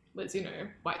 with, you know,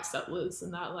 white settlers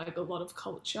and that, like, a lot of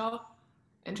culture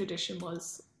and tradition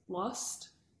was lost,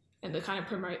 and to kind of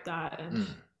promote that and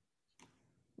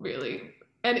really,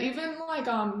 and even like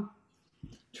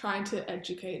trying to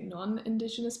educate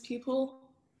non-Indigenous people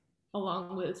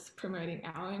along with promoting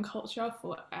our own culture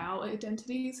for our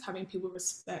identities, having people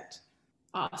respect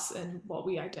us and what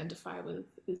we identify with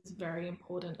is very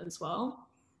important as well.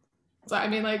 So I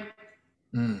mean, like,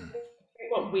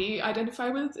 what we identify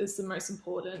with is the most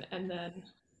important, and then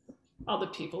other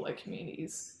people, like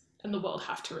communities and the world,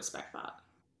 have to respect that.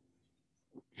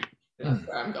 That's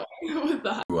where I'm going with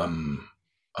that.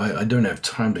 I don't have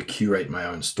time to curate my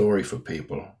own story for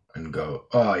people and go,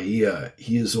 oh yeah,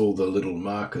 here's all the little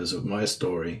markers of my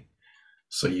story,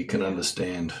 so you can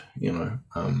understand, you know,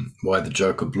 why the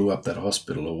Joker blew up that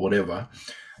hospital or whatever.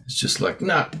 It's just like,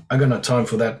 nah, I got no time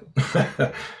for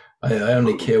that. I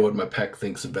only care what my pack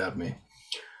thinks about me.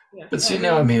 Yeah. But see,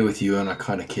 now I'm here with you, and I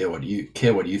kind of care what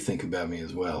you think about me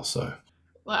as well. So,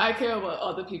 like, I care what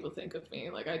other people think of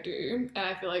me, like I do, and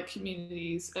I feel like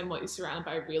communities and what you're surrounded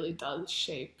by really does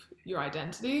shape your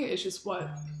identity. It's just what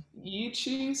you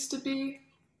choose to be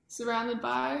surrounded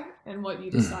by and what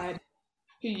you decide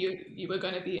who you are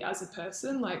going to be as a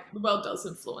person. Like, the world does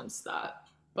influence that,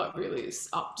 but really it's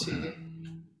up to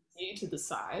you to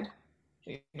decide,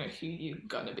 you know, who you're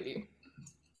going to be.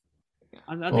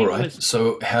 All right.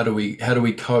 So how do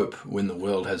we cope when the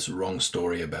world has the wrong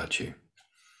story about you?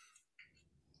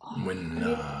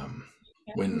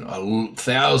 When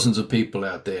thousands of people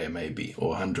out there, maybe,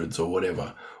 or hundreds or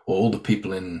whatever, or all the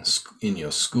people in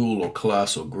your school or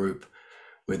class or group,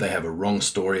 where they have a wrong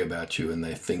story about you and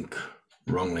they think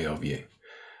wrongly of you.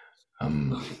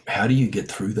 How do you get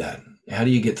through that? How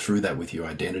do you get through that with your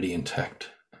identity intact?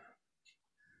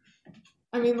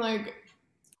 I mean, like,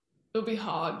 it'll be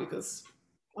hard because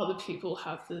other people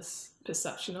have this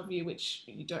perception of you which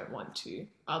you don't want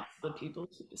other people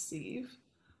to perceive.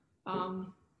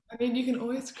 I mean, you can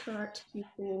always correct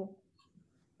people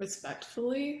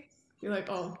respectfully. You're like,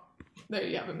 oh, no,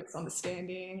 you have a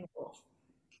misunderstanding or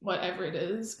whatever it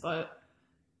is. But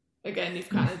again, you've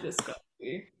kind of just got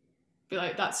to be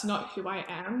like, that's not who I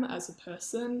am as a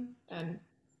person, and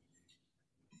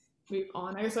move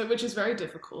on. I guess, which is very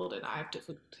difficult, and I have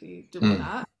difficulty doing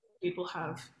that. people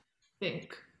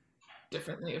think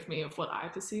differently of me, of what I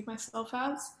perceive myself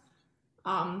as.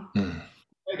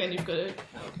 Again, you've got to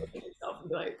look at yourself and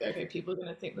be like, okay, people are going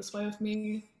to think this way of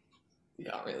me. You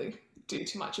can't really do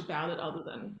too much about it other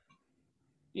than,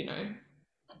 you know,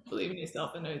 believe in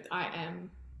yourself and know I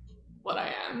am what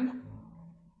I am,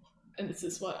 and this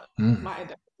is what my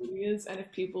identity is. And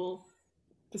if people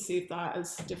perceive that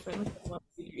as differently from what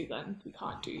you do, then you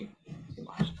can't do too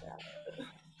much about it.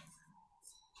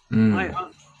 In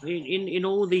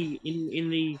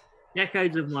the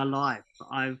decades of my life,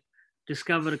 I've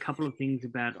discovered a couple of things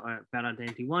about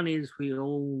identity. One is we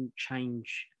all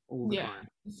change all the time.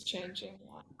 It's changing.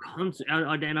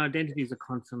 And identities are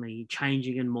constantly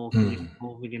changing and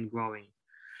morphing and growing.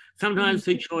 Sometimes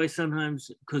through choice,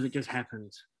 sometimes because it just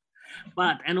happens.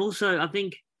 And also, I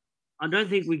don't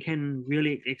think we can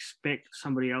really expect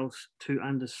somebody else to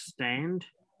understand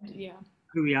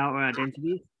who we are, our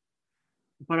identities.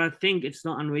 But I think it's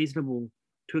not unreasonable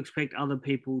to expect other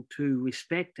people to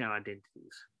respect our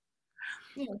identities.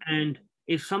 Yeah. And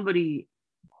if somebody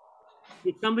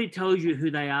tells you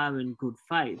who they are in good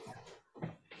faith,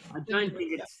 I don't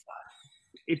think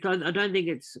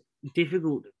it's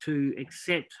difficult to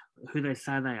accept who they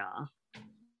say they are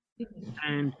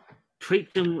and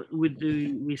treat them with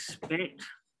the respect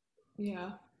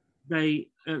they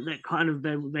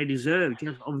deserve,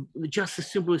 just the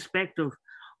simple respect of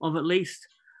at least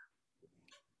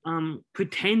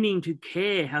pretending to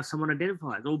care how someone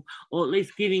identifies, or at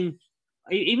least giving,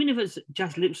 even if it's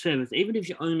just lip service, even if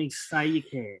you only say you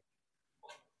care.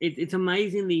 It's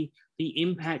amazing the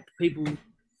impact people,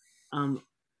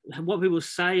 what people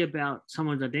say about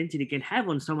someone's identity can have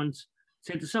on someone's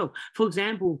sense of self. For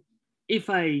example, if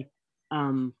a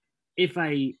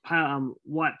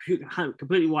white,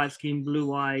 completely white-skinned,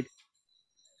 blue-eyed,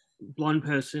 blonde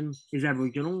person is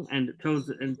Aboriginal and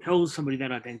tells somebody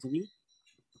that identity,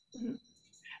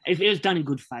 if it was done in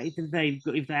good faith, if they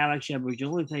are actually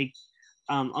Aboriginal, if they,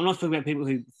 I'm not talking about people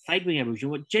who fake being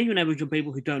Aboriginal, but genuine Aboriginal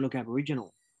people who don't look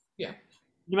Aboriginal. Yeah.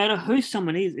 No matter who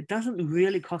someone is, it doesn't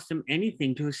really cost them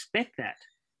anything to respect that.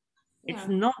 Yeah. It's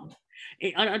not.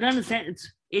 I don't understand.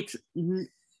 It's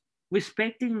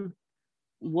respecting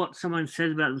what someone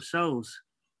says about themselves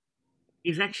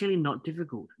is actually not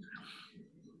difficult.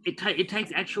 It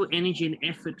takes actual energy and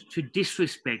effort to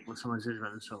disrespect what someone says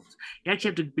about themselves. You actually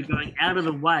have to be going out of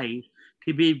the way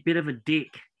to be a bit of a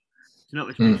dick to not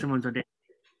respect someone's identity.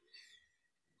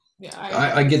 Yeah,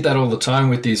 I get that all the time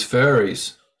with these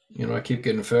furries. You know, I keep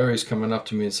getting furries coming up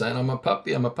to me and saying, I'm a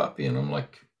puppy. And I'm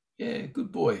like, yeah,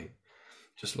 good boy.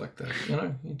 Just like that. You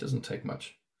know, it doesn't take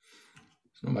much.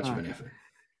 It's not much of an effort.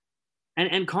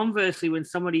 And conversely, when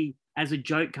somebody, as a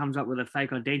joke, comes up with a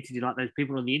fake identity, like those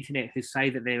people on the internet who say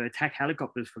that they're attack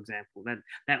helicopters, for example,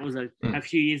 that was a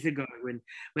few years ago when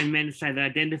men say they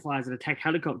identify as an attack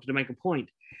helicopter to make a point.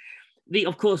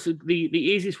 Of course, the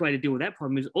easiest way to deal with that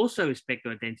problem is also respect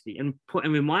their identity and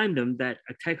remind them that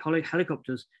attack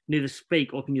helicopters neither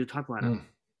speak or can use a typewriter.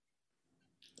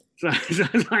 So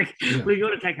it's like, well,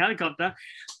 you're an attack helicopter,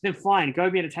 then fine, go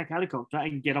be an attack helicopter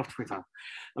and get off Twitter.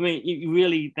 I mean, you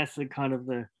really, that's the kind of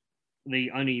the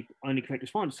only correct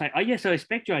response. Say, oh yes, I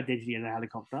respect your identity as a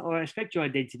helicopter, or I respect your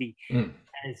identity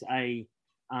as a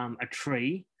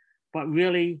tree, but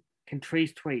really, can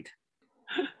trees tweet?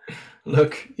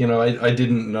 Look, you know, I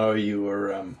didn't know you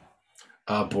were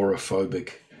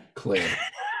arborophobic, Claire.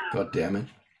 God damn it.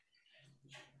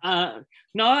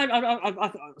 No, I've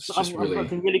got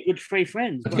some really good tree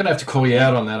friends. I'm going to have to call you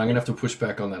out on that. I'm going to have to push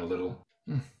back on that a little.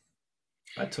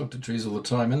 I talk to trees all the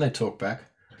time, and they talk back.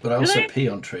 But I also pee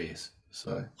on trees.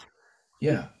 So,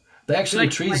 yeah.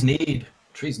 Trees need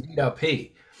our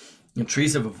pee. And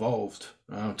trees have evolved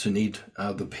to need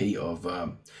the pee of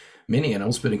many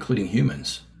animals, but including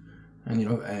humans. And, you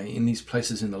know, in these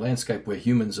places in the landscape where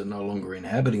humans are no longer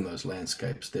inhabiting those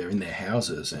landscapes, they're in their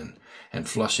houses and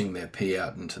flushing their pee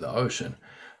out into the ocean.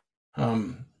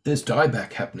 There's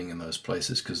dieback happening in those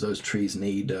places because those trees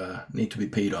need to be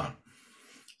peed on.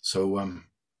 So,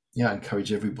 I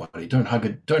encourage everybody, don't hug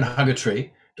a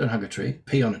tree,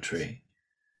 pee on a tree.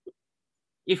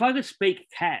 If I could speak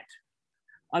cat,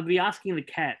 I'd be asking the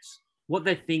cats what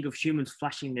they think of humans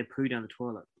flushing their poo down the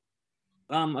toilet.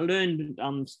 I learned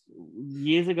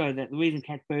years ago that the reason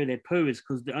cats bury their poo is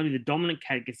because only the dominant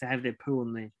cat gets to have their poo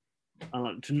on there,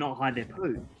 to not hide their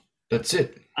poo. That's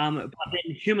it. But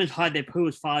then humans hide their poo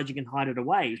as far as you can hide it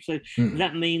away. So does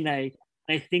that mean they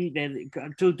think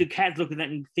that? Do cats look at that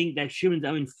and think that humans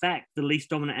are in fact the least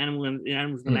dominant animals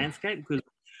in the landscape because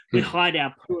we hide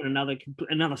our poo in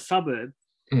another suburb?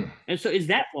 And so is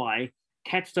that why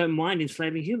cats don't mind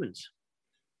enslaving humans?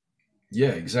 Yeah,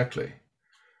 exactly.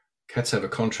 Cats have a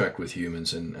contract with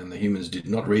humans, and the humans did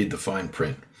not read the fine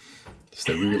print.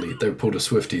 So they pulled a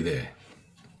Swiftie there.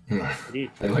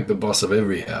 They're like the boss of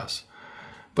every house.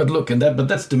 But look, but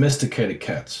that's domesticated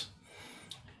cats.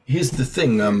 Here's the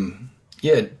thing,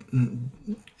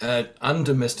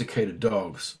 undomesticated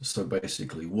dogs, so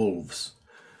basically wolves,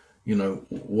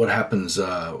 what happens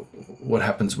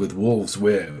with wolves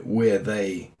where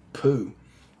they poo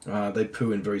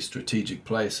in very strategic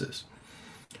places.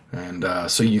 And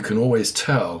so you can always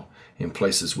tell in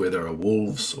places where there are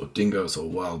wolves or dingoes or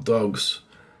wild dogs,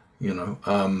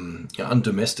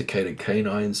 undomesticated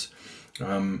canines.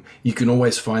 You can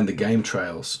always find the game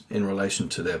trails in relation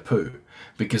to their poo,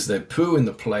 because they poo in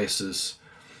the places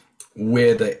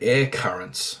where the air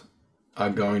currents are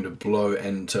going to blow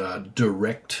and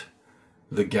direct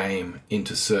the game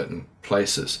into certain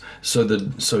places.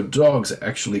 So dogs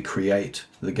actually create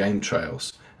the game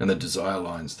trails and the desire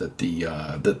lines that the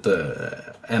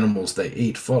animals they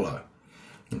eat follow,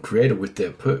 and create it with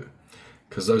their poo,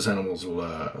 because those animals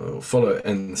will follow,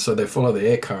 and so they follow the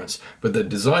air currents, but they're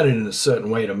designed in a certain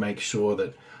way to make sure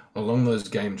that along those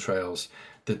game trails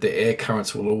that the air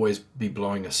currents will always be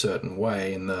blowing a certain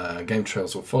way, and the game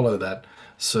trails will follow that,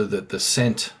 so that the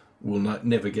scent will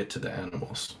never get to the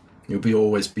animals. You'll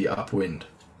always be upwind,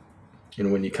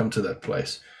 when you come to that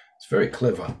place. It's very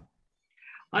clever.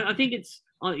 I think it's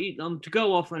to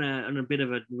go off on a bit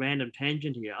of a random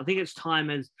tangent here. I think it's time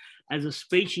as a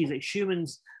species that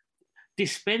humans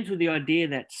dispense with the idea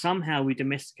that somehow we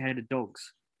domesticated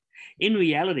dogs. In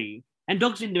reality, and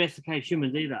dogs didn't domesticate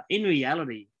humans either. In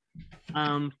reality,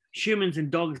 humans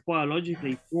and dogs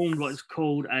biologically formed what's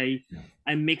called a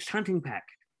mixed hunting pack,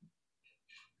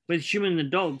 where humans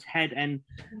and dogs had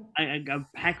a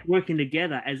pack working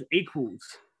together as equals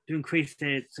to increase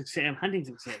their hunting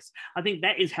success. I think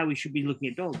that is how we should be looking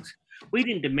at dogs. We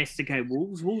didn't domesticate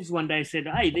wolves. Wolves one day said,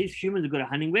 "Hey, these humans are good at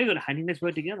hunting. We're good at hunting. Let's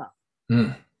work together."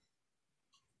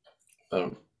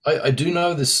 I do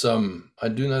know this. I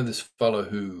do know this fellow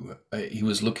who he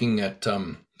was looking at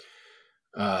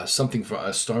something for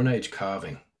a Stone Age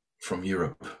carving from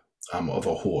Europe of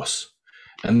a horse,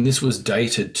 and this was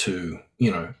dated to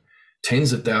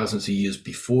tens of thousands of years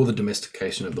before the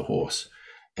domestication of the horse.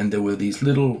 And there were these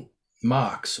little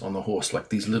marks on the horse, like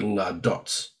these little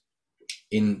dots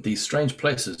in these strange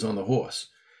places on the horse.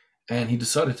 And he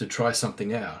decided to try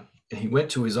something out. And he went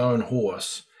to his own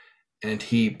horse and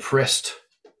he pressed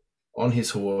on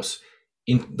his horse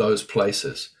in those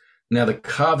places. Now, the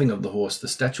carving of the horse, the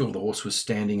statue of the horse, was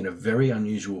standing in a very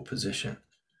unusual position.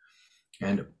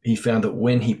 And he found that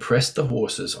when he pressed the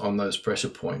horses on those pressure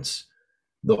points,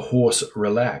 the horse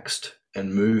relaxed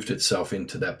and moved itself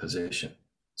into that position.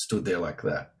 Stood there like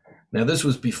that. Now, this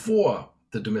was before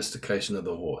the domestication of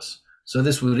the horse. So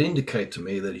this would indicate to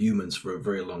me that humans for a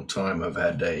very long time have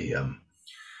had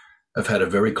a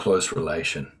very close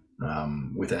relation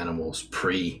with animals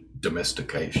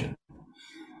pre-domestication.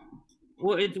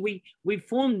 Well, we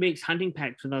formed mixed hunting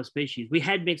packs with those species. We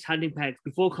had mixed hunting packs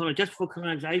just before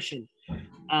colonization.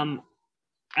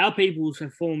 Our peoples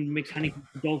have formed mixed hunting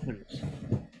packs with dolphins.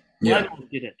 Yeah,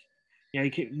 did it. You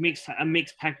could mix a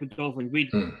mixed pack with dolphins.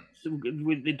 With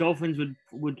the dolphins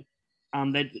would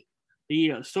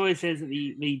the story says that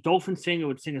the dolphin singer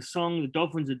would sing a song. The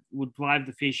dolphins would drive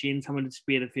the fish in. Someone would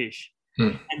spear the fish,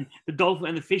 and the dolphin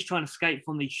and the fish trying to escape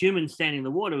from the human standing in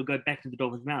the water would go back to the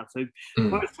dolphin's mouth. So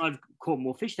both sides caught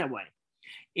more fish that way.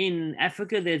 In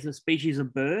Africa, there's a species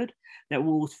of bird that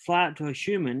will fly out to a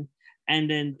human and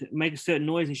then make a certain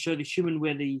noise and show the human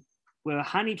where a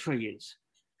honey tree is,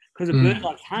 because a bird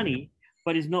likes honey,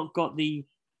 but has not got the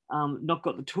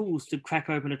tools to crack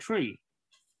open a tree.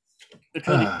 That's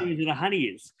how the human where the honey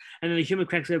is, and then the human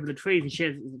cracks open the trees and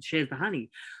shares the honey.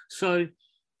 So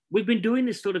we've been doing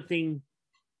this sort of thing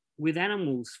with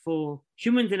animals. For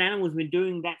humans and animals, we've been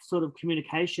doing that sort of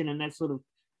communication and that sort of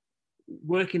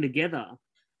working together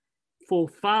for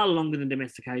far longer than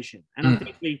domestication. And I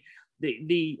think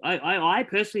I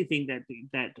personally think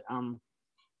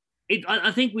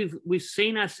I think we've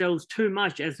seen ourselves too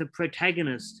much as a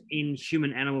protagonist in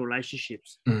human-animal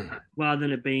relationships, rather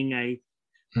than it being a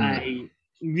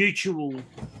mutual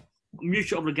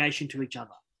obligation to each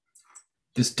other.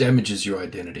 This damages your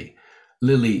identity.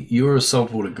 Lily, you're a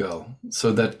saltwater girl,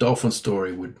 so that dolphin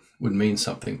story would mean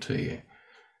something to you.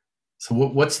 So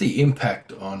what's the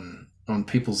impact on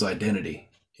people's identity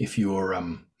if you are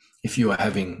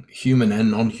having human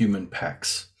and non-human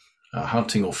packs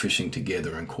hunting or fishing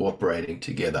together and cooperating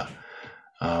together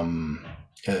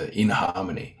in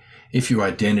harmony? If your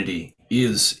identity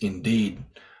is indeed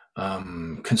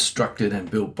constructed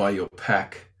and built by your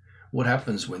pack, what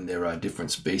happens when there are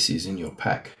different species in your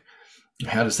pack?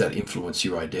 How does that influence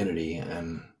your identity,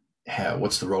 and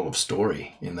what's the role of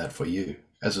story in that for you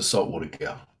as a saltwater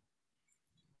gal?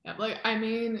 Yeah, like, I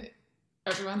mean,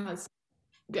 everyone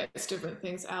gets different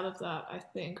things out of that, I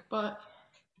think. But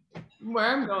where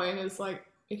I'm going is like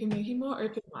it can make you more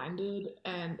open-minded,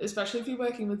 and especially if you're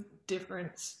working with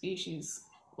different species,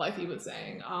 like you were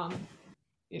saying,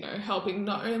 helping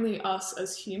not only us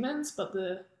as humans, but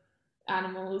the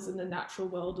animals in the natural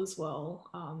world as well,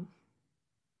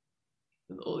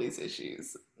 with all these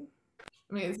issues.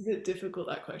 I mean, it's a bit difficult,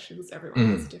 that question, because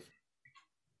everyone has different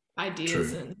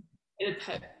ideas. True. And it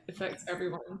affects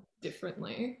everyone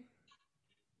differently.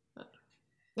 But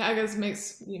I guess it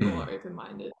makes you more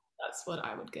open-minded. That's what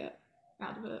I would get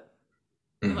out of it.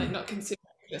 And like not considering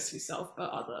just yourself, but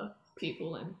other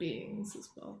people and beings as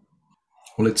well.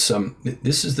 Well, it's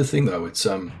this is the thing though. It's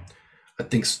I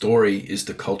think story is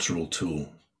the cultural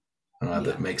tool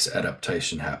that makes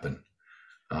adaptation happen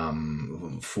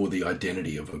for the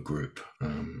identity of a group,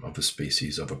 of a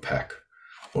species, of a pack,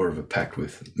 or of a pack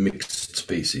with mixed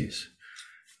species.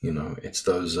 It's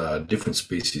those different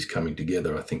species coming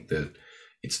together. I think that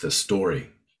it's the story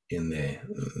in there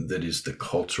that is the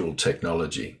cultural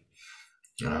technology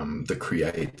that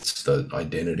creates the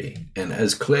identity. And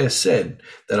as Claire said,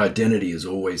 that identity is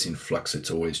always in flux.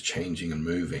 It's always changing and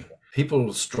moving.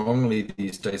 People strongly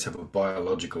these days have a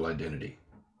biological identity.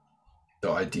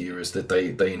 The idea is that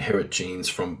they inherit genes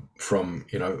from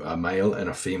a male and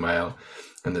a female,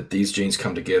 and that these genes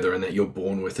come together and that you're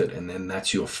born with it, and then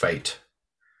that's your fate.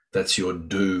 That's your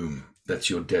doom. That's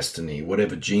your destiny.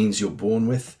 Whatever genes you're born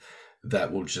with,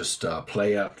 that will just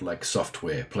play out like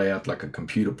software, play out like a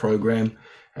computer program,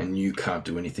 and you can't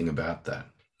do anything about that.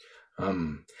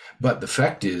 But the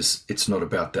fact is, it's not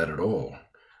about that at all.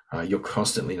 You're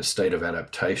constantly in a state of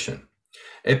adaptation.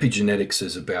 Epigenetics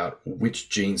is about which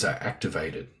genes are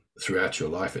activated throughout your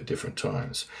life at different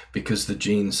times, because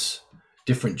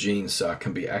different genes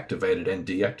can be activated and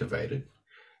deactivated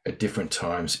at different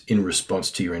times in response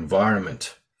to your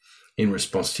environment, in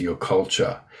response to your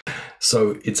culture.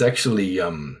 So it's actually,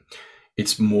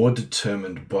 it's more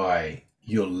determined by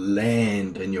your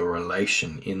land and your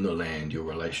relation in the land, your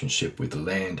relationship with the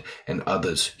land and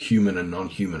others, human and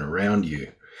non-human around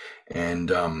you. And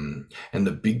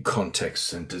the big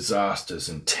contexts and disasters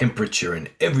and temperature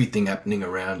and everything happening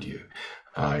around you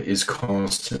is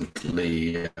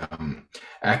constantly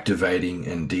activating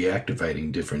and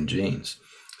deactivating different genes.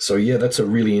 So yeah, that's a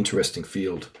really interesting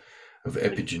field of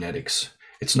epigenetics.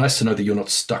 It's nice to know that you're not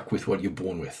stuck with what you're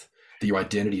born with, that your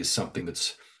identity is something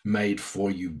that's made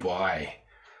for you by,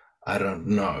 I don't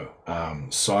know,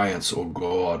 science or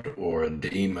God or a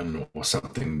demon or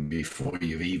something before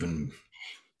you've even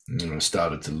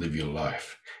started to live your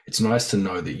life. It's nice to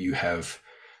know that you have,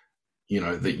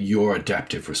 that your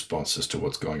adaptive responses to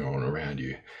what's going on around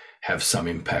you have some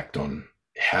impact on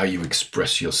how you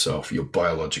express yourself. Your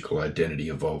biological identity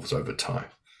evolves over time.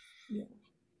 Yeah.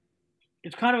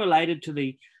 It's kind of related to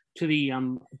the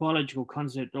biological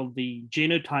concept of the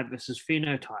genotype versus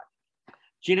phenotype.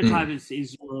 Genotype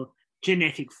is your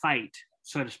genetic fate,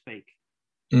 so to speak.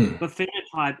 But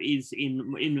phenotype is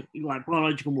in like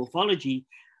biological morphology,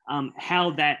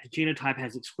 how that genotype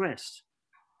has expressed.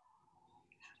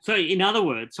 So in other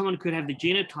words, someone could have the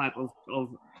genotype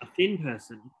of a thin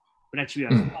person, but actually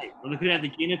be overweight. Or they could have the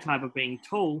genotype of being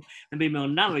tall and be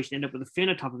malnourished and end up with a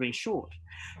phenotype of being short.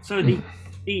 So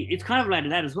it's kind of related to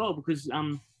that as well, because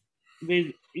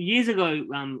years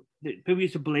ago, people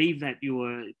used to believe that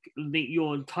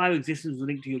your entire existence was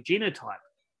linked to your genotype,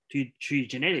 to your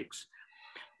genetics.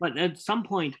 But at some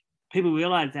point, people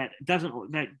realized that your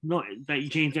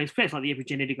genes don't express, like the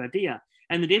epigenetic idea.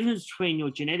 And the difference between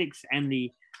your genetics and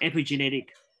the epigenetic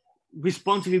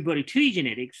response of your body to your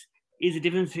genetics is the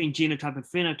difference between genotype and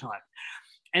phenotype.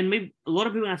 And maybe a lot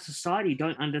of people in our society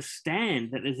don't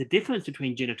understand that there's a difference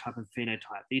between genotype and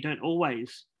phenotype. You don't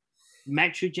always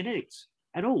match your genetics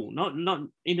at all, not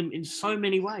in so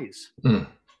many ways.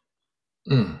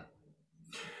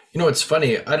 It's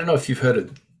funny. I don't know if you've heard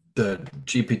of the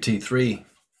GPT-3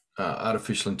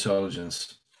 artificial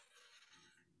intelligence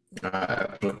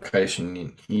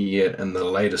application yet, and the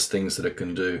latest things that it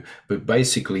can do. But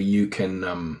basically, you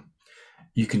can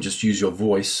just use your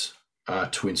voice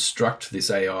to instruct this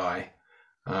AI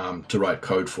to write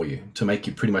code for you, to make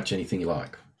you pretty much anything you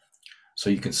like. So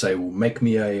you can say, well, make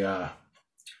me a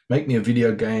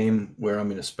video game where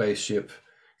I'm in a spaceship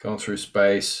going through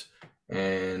space,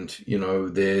 and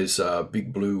there's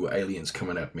big blue aliens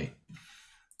coming at me.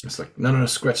 It's like, no,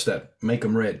 scratch that. Make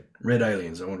them red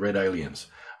aliens. I want red aliens.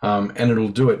 And it'll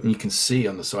do it, and you can see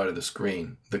on the side of the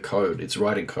screen the code. It's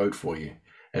writing code for you,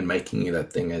 and making you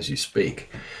that thing as you speak.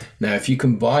 Now, if you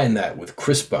combine that with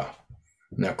CRISPR,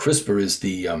 now CRISPR is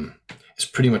it's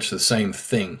pretty much the same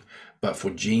thing, but for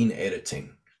gene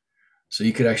editing. So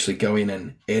you could actually go in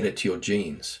and edit your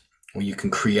genes, or you can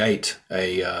create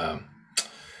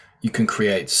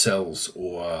cells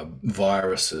or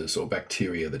viruses or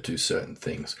bacteria that do certain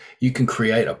things. You can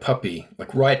create a puppy,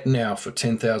 like right now for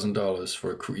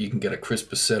 $10,000 you can get a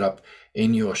CRISPR setup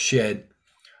in your shed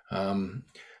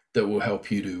that will help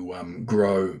you to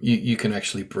grow. You can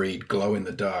actually breed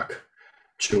glow-in-the-dark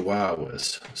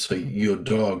chihuahuas. So your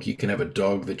dog, you can have a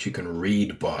dog that you can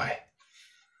read by,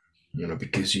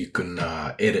 because you can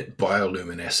edit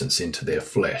bioluminescence into their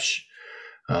flesh.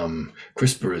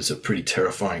 CRISPR is a pretty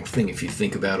terrifying thing if you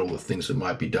think about all the things that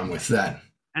might be done with that.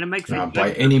 And it makes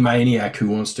by any maniac who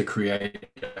wants to create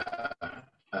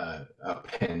a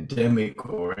pandemic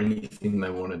or anything they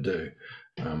want to do.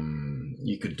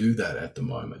 You could do that at the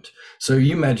moment. So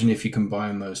you imagine if you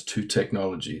combine those two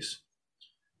technologies,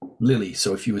 Lily.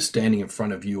 So if you were standing in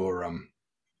front of your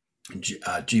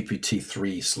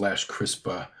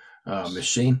GPT-3/CRISPR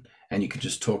machine, and you could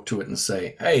just talk to it and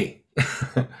say, "Hey,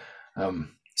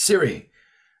 Siri,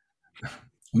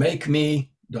 make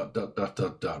me ...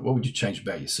 What would you change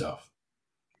about yourself?"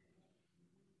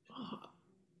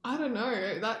 I don't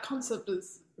know. That concept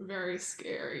is very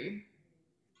scary.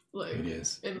 Like, it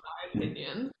is, in my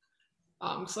opinion.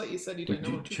 Because like you said, you don't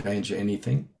know what to change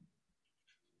anything.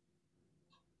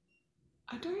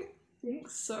 I don't think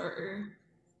so.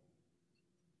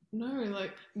 No,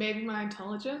 like maybe my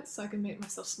intelligence, I can make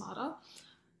myself smarter,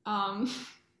 or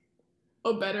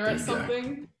better at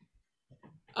something.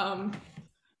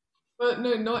 But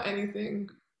no, not anything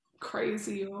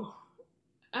crazy or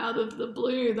out of the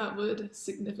blue that would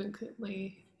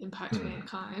significantly impact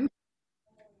mankind,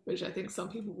 which I think some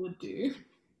people would do.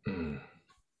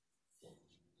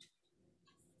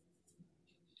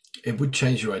 It would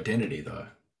change your identity, though.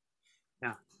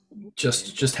 Yeah.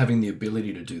 Just having the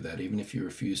ability to do that, even if you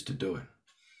refuse to do it.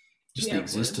 Just the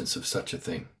existence of such a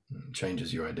thing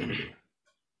changes your identity.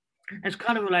 It's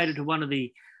kind of related to one of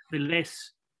the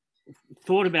less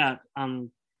thought about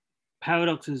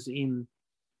paradoxes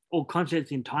or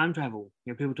concepts in time travel.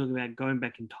 People talking about going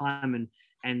back in time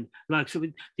and like, so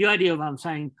the idea of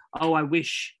saying, "Oh, I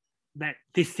wish that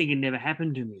this thing had never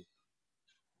happened to me."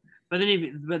 But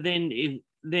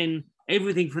then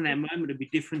everything from that moment would be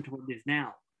different to what it is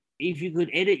now. If you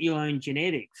could edit your own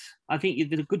genetics, I think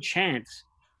there's a good chance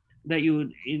that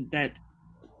you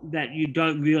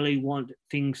don't really want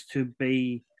things to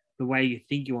be the way you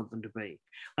think you want them to be.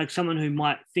 Like someone who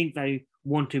might think they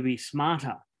want to be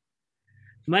smarter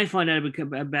may find out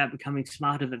about becoming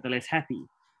smarter that they're less happy.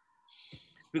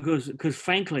 Because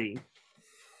frankly,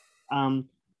 I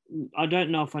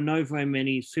don't know if I know very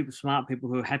many super smart people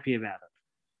who are happy about it.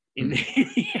 In the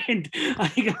end, I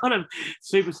think a lot of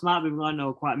super smart people I know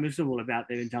are quite miserable about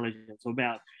their intelligence or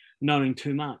about knowing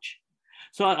too much.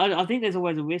 So I think there's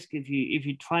always a risk if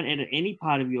you try and edit any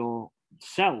part of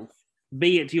yourself,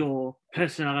 be it your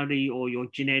personality or your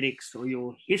genetics or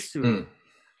your history,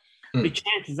 the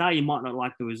chances are you might not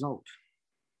like the result.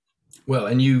 Well,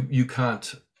 and you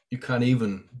can't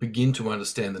even begin to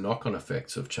understand the knock-on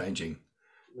effects of changing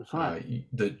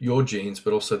your genes,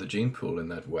 but also the gene pool in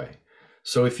that way.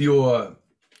 So if you're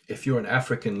an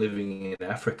African living in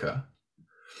Africa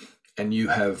and you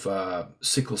have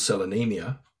sickle cell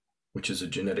anemia, which is a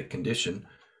genetic condition,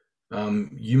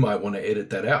 you might want to edit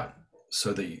that out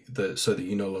so that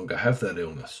you no longer have that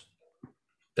illness,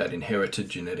 that inherited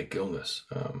genetic illness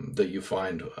that you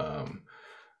find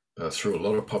through a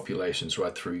lot of populations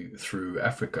right through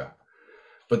Africa.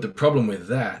 But the problem with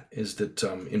that is that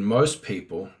in most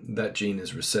people, that gene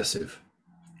is recessive.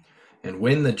 And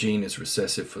when the gene is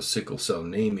recessive for sickle cell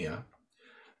anemia,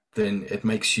 then it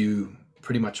makes you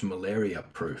pretty much malaria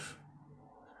proof.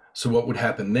 So what would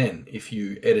happen then if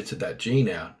you edited that gene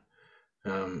out?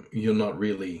 You're not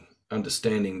really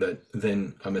understanding that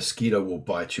then a mosquito will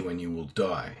bite you and you will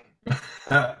die.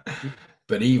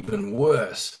 But even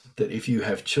worse, that if you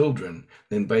have children,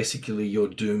 then basically you're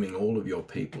dooming all of your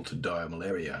people to die of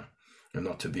malaria and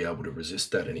not to be able to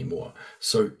resist that anymore.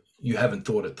 So you haven't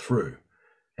thought it through.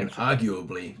 And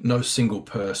arguably, no single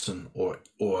person or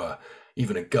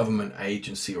even a government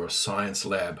agency or a science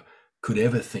lab could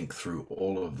ever think through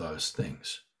all of those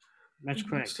things. That's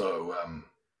correct. So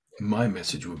my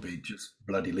message would be just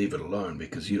bloody leave it alone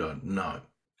because you don't know.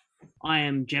 I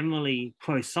am generally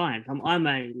pro-science. I'm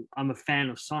a fan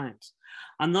of science.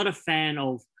 I'm not a fan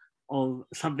of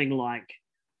something like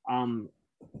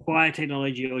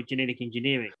biotechnology or genetic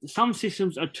engineering. Some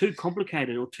systems are too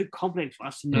complicated or too complex for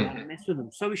us to know how to mess with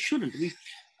them. So we shouldn't.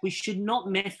 we should not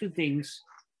mess with things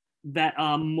that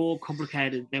are more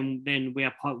complicated than we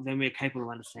are capable of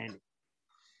understanding.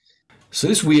 So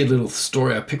this weird little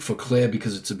story I picked for Claire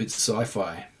because it's a bit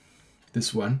sci-fi.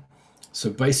 This one. So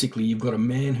basically, you've got a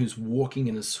man who's walking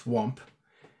in a swamp,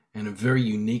 and a very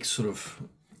unique sort of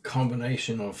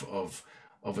combination of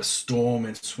a storm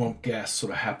and swamp gas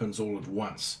sort of happens all at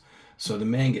once. So the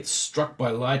man gets struck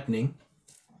by lightning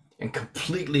and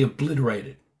completely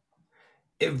obliterated.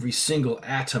 Every single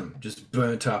atom just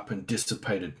burnt up and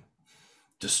dissipated,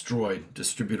 destroyed,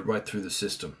 distributed right through the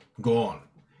system. Gone.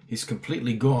 He's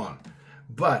completely gone.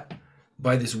 But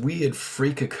by this weird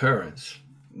freak occurrence,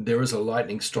 there is a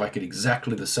lightning strike at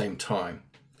exactly the same time,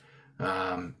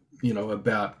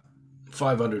 about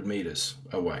 500 meters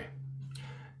away.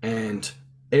 And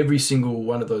every single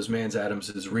one of those man's atoms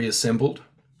is reassembled.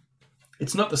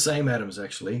 It's not the same atoms,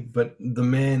 actually, but the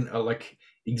man are like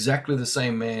exactly the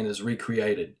same man is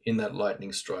recreated in that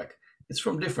lightning strike. It's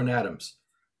from different atoms,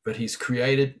 but he's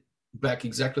created back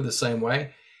exactly the same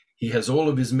way. He has all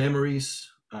of his memories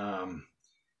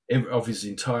of his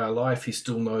entire life. He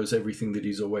still knows everything that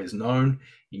he's always known.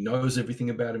 He knows everything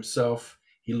about himself.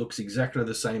 He looks exactly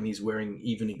the same. He's wearing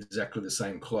even exactly the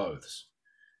same clothes.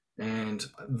 And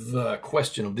the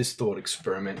question of this thought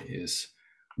experiment is,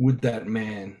 would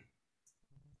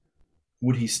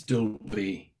he still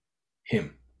be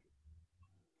him?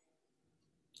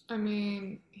 I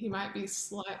mean, he might be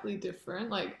slightly different.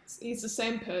 Like, he's the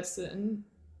same person,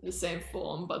 the same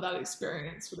form, but that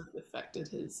experience would have affected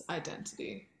his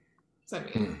identity. So, I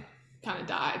mean, kind of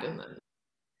died and then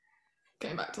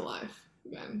came back to life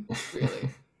again, really.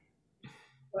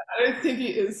 But I don't think he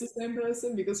is the same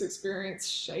person because experience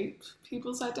shape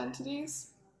people's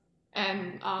identities.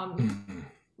 And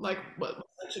like what was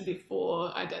mentioned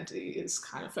before, identity is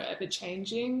kind of forever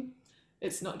changing.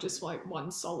 It's not just like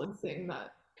one solid thing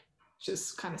that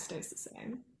just kind of stays the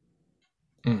same.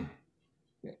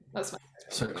 Yeah, that's my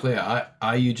So Claire,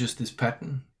 are you just this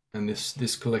pattern and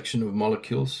this collection of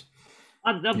molecules?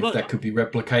 If that could be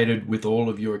replicated with all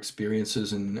of your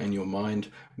experiences and your mind,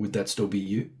 would that still be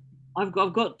you? I've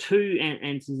got two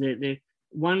answers there. They're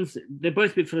both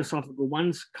a bit philosophical.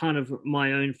 One's kind of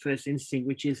my own first instinct,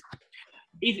 which is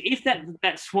if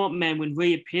that swamp man, when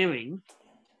reappearing,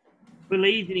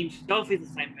 believed in himself as the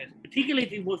same person, particularly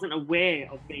if he wasn't aware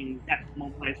of being that from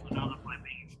one place to another by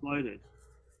being exploded.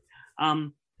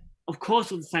 Of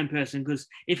course, it's the same person, because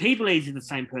if he believes he's the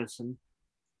same person,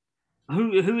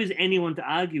 who is anyone to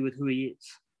argue with who he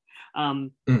is?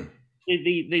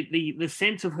 The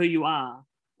sense of who you are.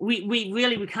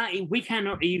 We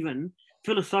cannot even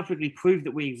philosophically prove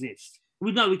that we exist.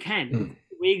 We can.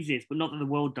 We exist, but not that the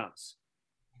world does.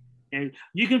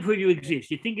 You can prove you exist.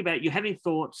 You think about it, you're having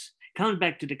thoughts. Comes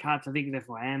back to Descartes, I think,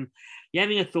 therefore I am. You're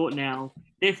having a thought now,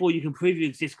 therefore you can prove you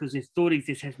exist because this thought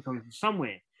exists has to come from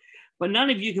somewhere. But none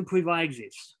of you can prove I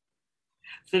exist.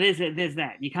 So there's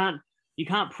that. You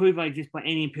can't prove I exist by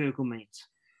any empirical means.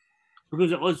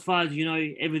 Because as far as you know,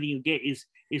 everything you get is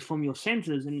from your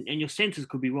senses, and your senses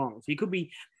could be wrong. So you could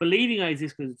be believing I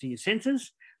exist because it's in your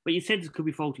senses, but your senses could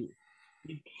be faulty.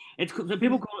 So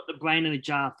people call it the brain in a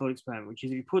jar thought experiment, which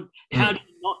is if you put how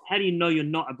do you know you're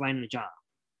not a brain in a jar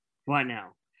right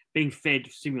now, being fed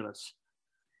stimulus?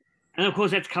 And of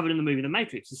course that's covered in the movie The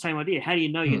Matrix. The same idea. How do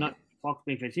you know you're not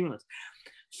being fed stimulus?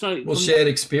 So shared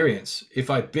experience. If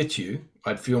I bit you,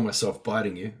 I'd feel myself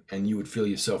biting you, and you would feel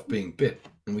yourself being bit,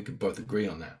 and we could both agree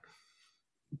on that.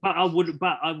 But I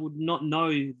would not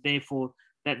know, therefore,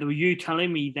 that you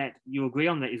telling me that you agree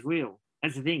on that is real.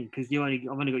 That's the thing, because I've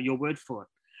only got your word for it.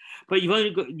 But you've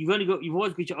always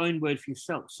got your own word for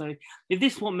yourself. So if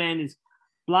this swamp man is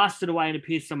blasted away and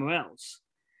appears somewhere else,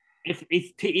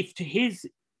 if to his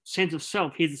sense of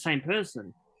self he's the same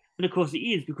person, then of course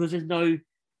he is, because there's no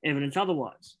evidence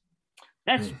otherwise.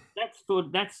 That's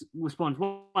response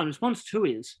one. Response two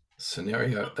is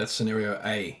that's scenario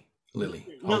A. Lily,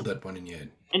 hold that one in your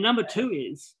head. And number two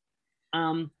is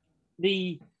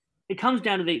it comes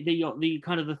down to the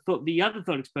kind of the other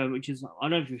thought experiment, which is, I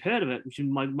don't know if you've heard of it, which is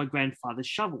my grandfather's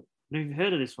shovel. I don't know if you've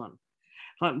heard of this one.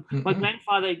 Like my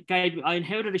grandfather I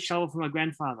inherited a shovel from my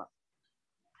grandfather.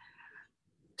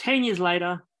 10 years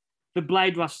later, the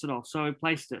blade rusted off, so I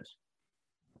replaced it.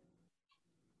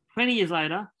 20 years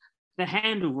later, the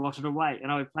handle rotted away,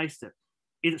 and I replaced it.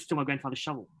 Is it still my grandfather's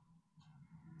shovel?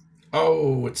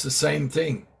 Oh, it's the same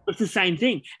thing. It's the same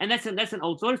thing, and that's an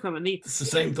old thought experiment. It's the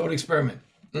same thought experiment.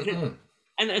 And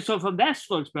so from that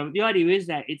thought experiment, the idea is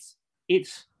that it's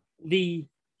an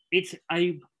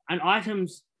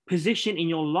item's position in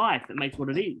your life that makes what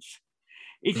it is.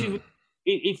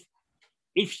 If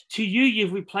if to you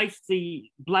you've replaced the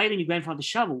blade in your grandfather's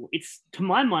shovel, it's, to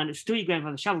my mind, it's still your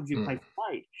grandfather's shovel if you replace the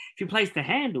blade. If you replace the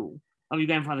handle of your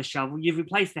grandfather's shovel, you've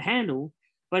replaced the handle,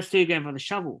 but it's still your grandfather's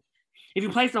shovel. If you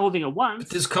replace the whole thing at once...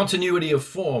 But there's continuity of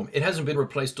form. It hasn't been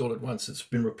replaced all at once. It's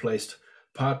been replaced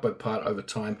part by part over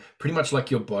time, pretty much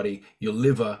like your body. Your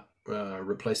liver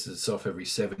replaces itself every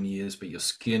 7 years, but your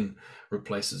skin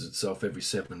replaces itself every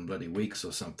 7 bloody weeks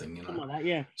or something, you know. Something like that,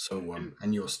 yeah. So,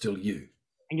 and you're still you.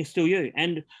 And you're still you.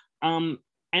 And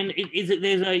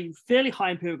there's a fairly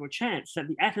high empirical chance that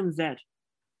the atoms that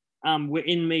were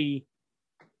in me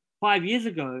 5 years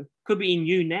ago could be in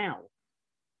you now.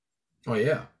 Oh,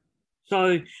 yeah.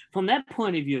 So from that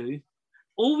point of view,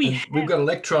 we've got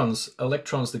electrons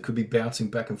that could be bouncing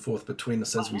back and forth between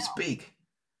us as we speak.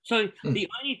 So the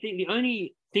only thing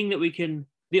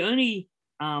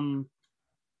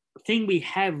we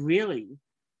have really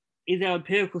is our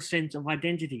empirical sense of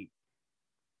identity.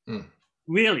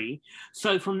 Really.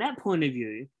 So from that point of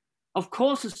view, of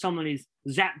course, if someone is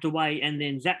zapped away and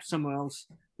then zapped somewhere else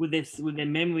with their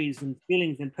memories and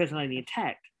feelings and personality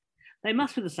intact, they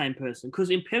must be the same person, because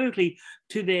empirically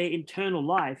to their internal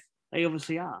life, they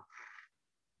obviously are.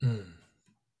 And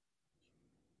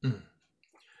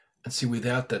see,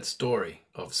 without that story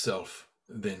of self,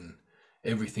 then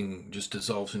everything just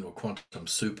dissolves into a quantum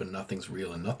soup and nothing's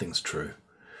real and nothing's true.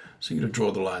 So you got to draw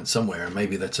the line somewhere, and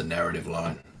maybe that's a narrative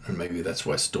line, and maybe that's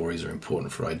why stories are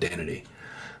important for identity.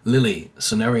 Lily,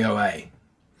 scenario A.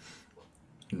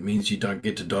 It means you don't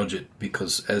get to dodge it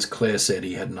because, as Claire said,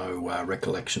 he had no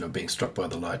recollection of being struck by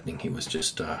the lightning. He was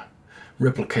just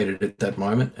replicated at that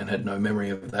moment and had no memory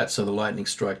of that. So the lightning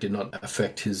strike did not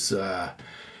affect his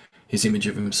image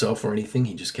of himself or anything.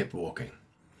 He just kept walking.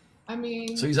 I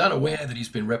mean... So he's unaware that he's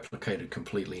been replicated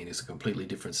completely and is a completely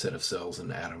different set of cells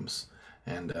and atoms.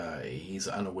 And he's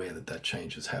unaware that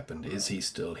change has happened. Is he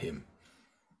still him?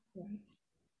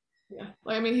 Yeah.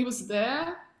 Like, I mean, he was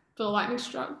there for the lightning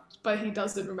struck, but he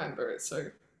doesn't remember it. So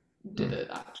did it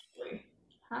actually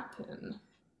happen?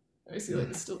 Or is he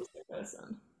like still the same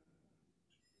person?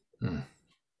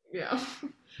 Yeah.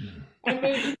 I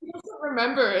mean, if he doesn't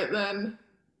remember it, then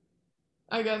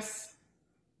I guess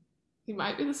he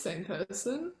might be the same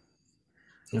person.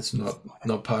 It's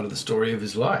not part of the story of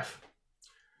his life.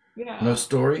 Yeah. No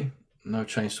story, no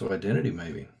change to identity,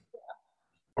 maybe. Yeah.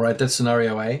 All right, that's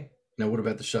scenario A. Now, what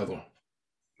about the shovel?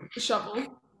 The shovel?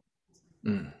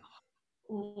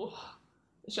 Ooh,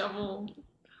 the shovel.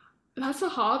 That's a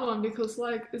hard one because,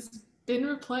 like, it's been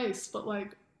replaced, but,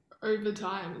 like, over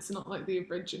time, it's not, like, the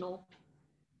original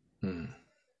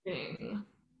thing.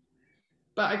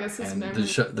 But I guess it's memory.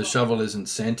 The shovel isn't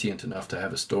sentient enough to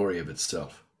have a story of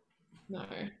itself. No.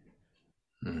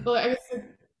 But, like, I guess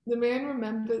the man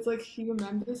remembers, like, he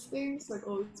remembers things, like,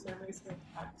 all his memories are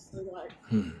intact, so, like,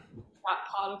 that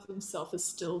part of himself is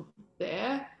still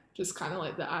there, just kind of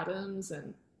like the atoms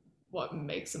and what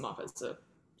makes him up as a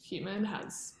human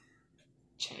has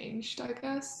changed, I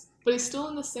guess. But he's still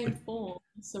in the same form,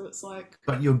 so it's like...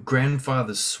 But your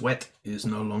grandfather's sweat is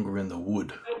no longer in the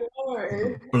wood. I know.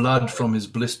 The blood from his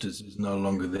blisters is no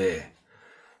longer there.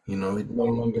 You know, it no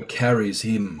longer carries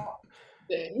him.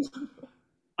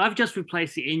 I've just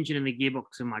replaced the engine and the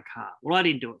gearbox in my car. Well, I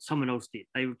didn't do it. Someone else did.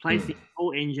 They replaced the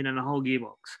whole engine and the whole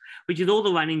gearbox, which is all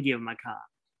the running gear of my car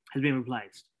has been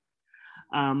replaced.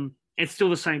 It's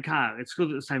still the same car. It's still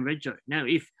the same rego. Now,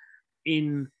 if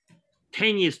in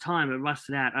 10 years' time it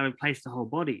rusted out, I replaced the whole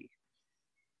body,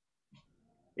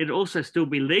 it'd also still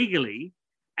be legally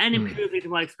and empirically, to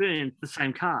my experience, the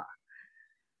same car.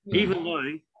 Even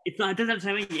though it's not, it doesn't have the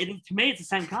same engine. To me, it's the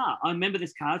same car. I remember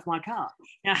this car. It's my car.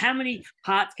 Now, how many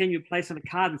parts can you replace on a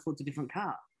car before it's a different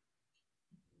car?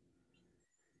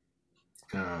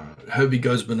 Herbie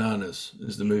Goes Bananas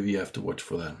is the movie you have to watch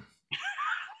for that.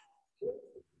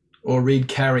 Or read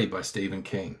Carrie by Stephen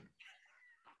King.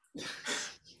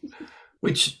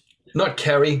 Which, not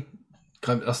Carrie.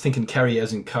 I was thinking Carrie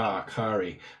as in car,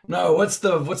 Carrie. No, what's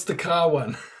the car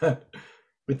one?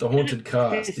 With the haunted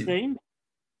car.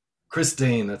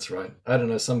 Christine, that's right. I don't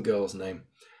know, some girl's name.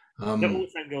 They're all the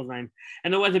same girl's name.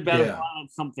 And there was about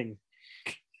violent something.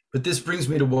 But this brings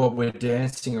me to what we're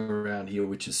dancing around here,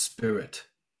 which is spirit.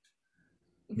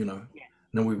 You know,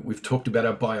 now we've talked about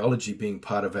our biology being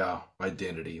part of our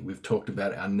identity. We've talked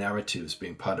about our narratives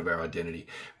being part of our identity.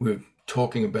 We're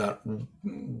talking about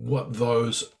what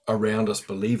those around us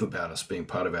believe about us being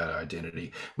part of our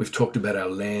identity. We've talked about our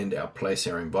land, our place,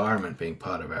 our environment being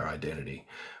part of our identity.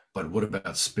 But what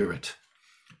about spirit?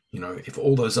 You know, if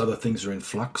all those other things are in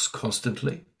flux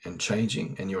constantly and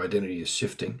changing and your identity is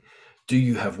shifting, do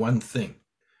you have one thing?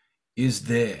 Is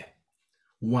there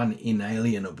one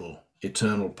inalienable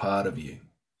eternal part of you,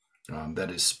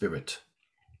 that is spirit.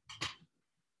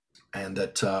 And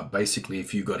that basically,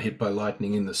 if you got hit by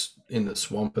lightning in the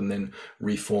swamp and then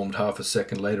reformed half a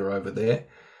second later over there,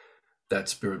 that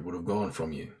spirit would have gone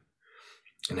from you.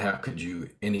 And how could you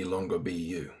any longer be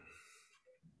you?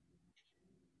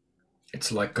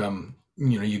 It's like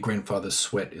your grandfather's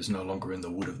sweat is no longer in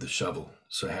the wood of the shovel.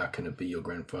 So how can it be your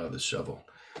grandfather's shovel?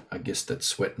 I guess that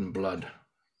sweat and blood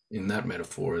in that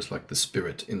metaphor is like the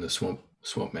spirit in the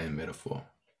swamp man metaphor.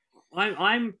 I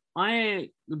find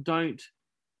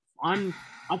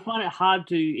it hard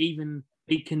to even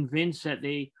be convinced that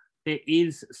there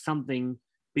is something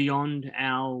beyond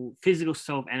our physical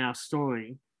self and our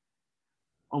story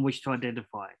on which to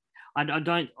identify.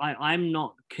 I'm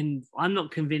not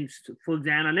convinced, for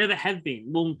example, I never have been,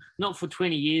 well, not for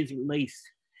 20 years at least,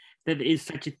 that there is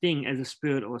such a thing as a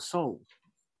spirit or a soul.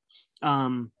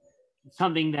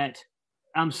 Something that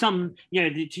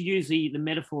to use the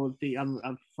metaphor,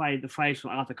 the phrase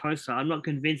from Arthur Koestler, I'm not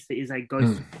convinced there is a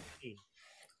ghost,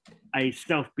 a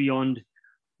self beyond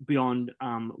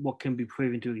what can be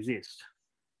proven to exist.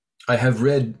 I've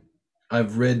read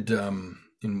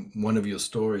in one of your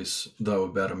stories, though,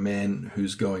 about a man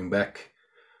who's going back,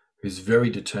 who's very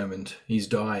determined. He's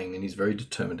dying, and he's very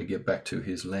determined to get back to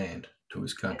his land, to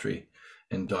his country,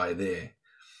 and die there,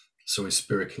 so his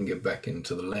spirit can get back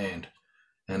into the land.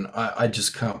 And I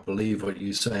just can't believe what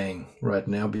you're saying right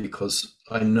now, because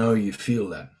I know you feel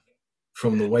that.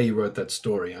 From the way you wrote that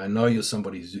story, I know you're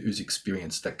somebody who's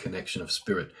experienced that connection of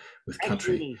spirit with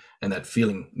country. Absolutely. And that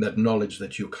feeling, that knowledge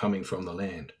that you're coming from the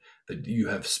land, that you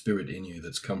have spirit in you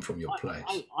that's come from your place.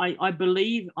 I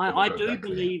believe I do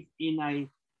believe in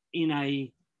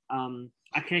a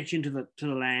connection to the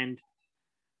land,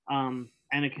 and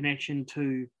a connection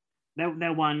to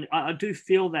that one. I do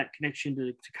feel that connection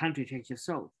to country, to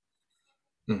yourself.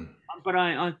 But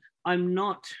I'm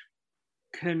not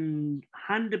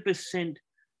 100%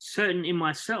 certain in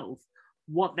myself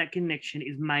what that connection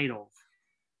is made of.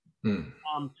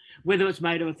 Whether it's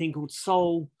made of a thing called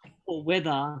soul, or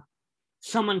whether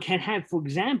someone can have, for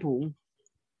example,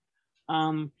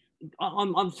 I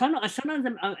sometimes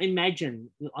imagine,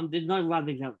 there's no right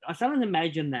example, I sometimes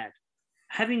imagine that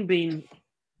having been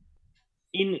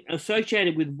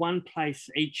associated with one place,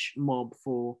 each mob,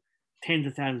 for tens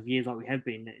of thousands of years, like we have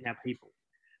been in our people,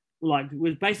 like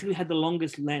we've basically had the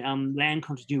longest land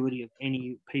continuity of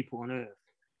any people on Earth.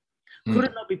 Could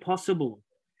it not be possible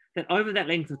that over that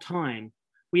length of time,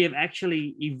 we have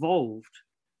actually evolved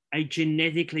a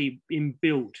genetically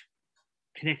inbuilt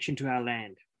connection to our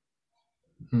land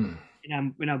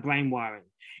in our brain wiring?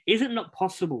 Is it not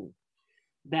possible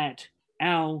that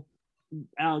our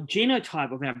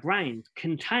genotype of our brain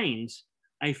contains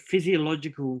a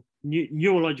physiological,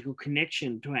 neurological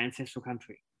connection to our ancestral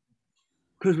country?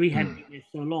 Because we have been there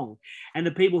so long. And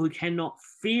the people who cannot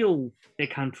feel their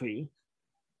country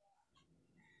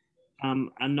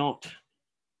are not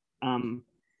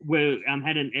were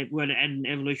at an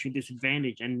evolutionary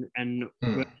disadvantage and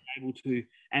were able to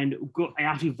and got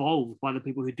out evolved by the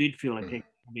people who did feel like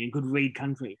they could read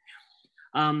country.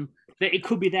 That it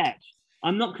could be that.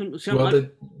 I'm not convinced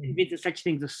there's such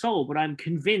thing as a soul, but I'm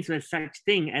convinced there's such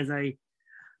thing as a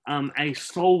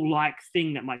soul-like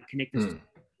thing that might connect us to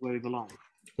where we belong.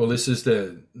 Well, this is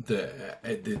the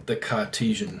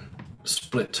Cartesian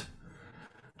split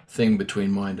thing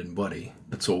between mind and body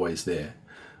that's always there.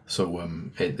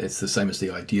 So it's the same as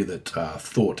the idea that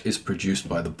thought is produced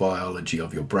by the biology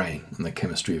of your brain and the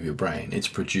chemistry of your brain. It's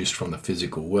produced from the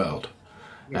physical world,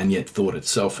 and yet thought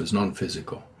itself is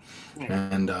non-physical.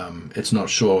 And it's not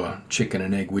sure chicken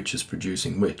and egg which is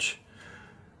producing which.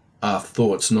 Are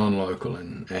thoughts non-local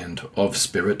and of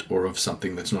spirit or of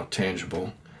something that's not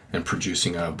tangible and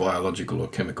producing a biological or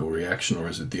chemical reaction, or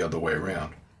is it the other way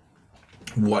around?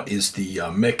 What is the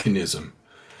mechanism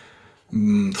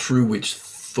through which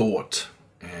thought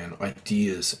and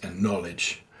ideas and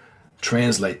knowledge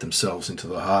translate themselves into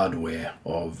the hardware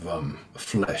of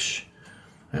flesh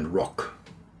and rock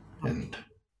and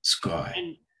sky?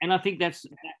 And I think that's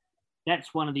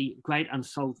one of the great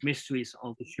unsolved mysteries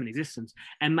of the human existence,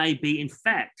 and may be, in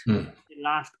fact, the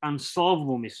last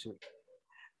unsolvable mystery.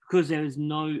 Because there is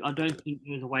I don't think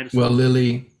there's a way to solve it. Well,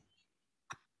 Lily,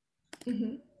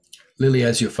 Lily,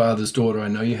 as your father's daughter, I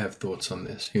know you have thoughts on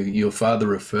this. Your father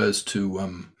refers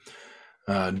to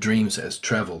dreams as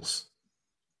travels,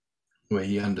 where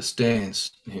he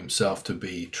understands himself to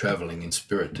be traveling in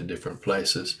spirit to different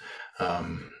places.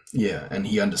 And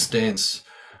he understands.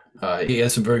 He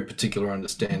has some very particular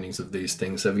understandings of these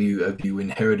things. Have you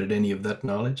inherited any of that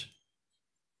knowledge?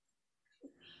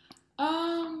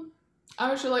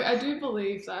 Actually, like, I do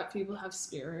believe that people have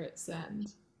spirits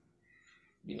and,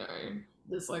 you know,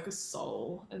 there's like a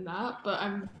soul in that, but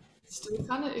I'm still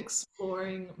kind of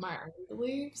exploring my own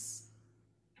beliefs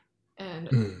and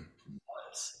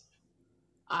what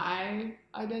I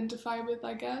identify with,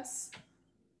 I guess.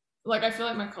 Like, I feel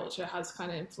like my culture has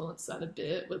kind of influenced that a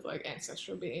bit with like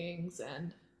ancestral beings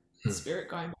and spirit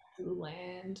going back to the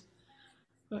land.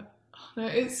 But no,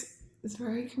 it's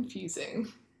very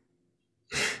confusing.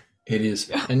 It is.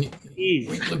 Yeah. And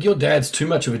look, your dad's too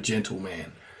much of a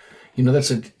gentleman. You know,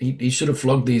 he should have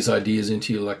flogged these ideas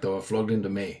into you like they were flogged into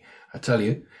me. I tell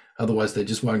you, otherwise they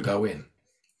just won't go in.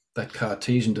 That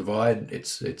Cartesian divide,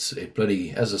 it bloody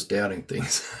has us doubting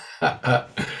things.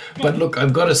 But look,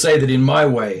 I've got to say that in my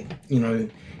way, you know,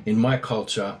 in my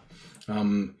culture,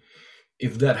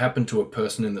 if that happened to a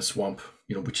person in the swamp,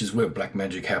 you know, which is where black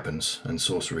magic happens and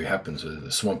sorcery happens,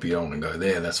 the swamp, you don't want to go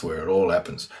there. That's where it all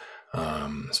happens.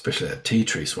 Especially that tea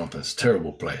tree swamp. It's a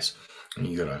terrible place. And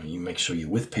you make sure you're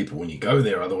with people when you go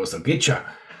there, otherwise they'll get you.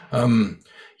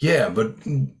 Yeah, but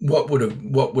what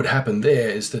would happen there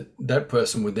is that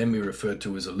person would then be referred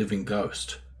to as a living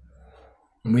ghost.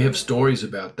 And we have stories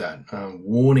about that,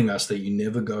 warning us that you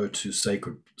never go to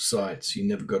sacred sites, you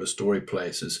never go to story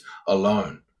places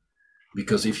alone.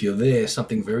 Because if you're there,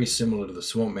 something very similar to the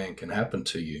swamp man can happen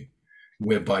to you,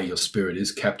 whereby your spirit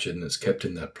is captured and it's kept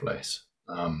in that place.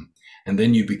 And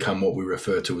then you become what we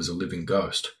refer to as a living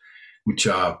ghost, which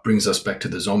brings us back to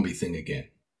the zombie thing again.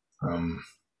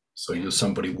 So you're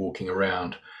somebody walking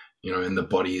around, you know, and the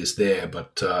body is there,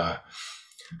 but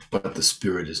the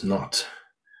spirit is not.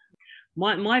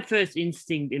 My first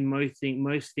instinct in most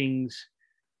things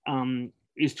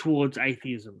is towards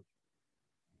atheism,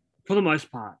 for the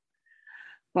most part.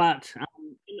 But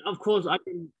of course,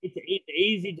 it's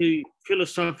easy to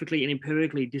philosophically and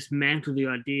empirically dismantle the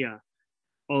idea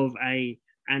of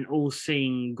an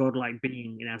all-seeing godlike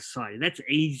being in our society. That's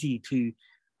easy to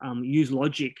use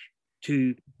logic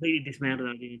to completely dismantle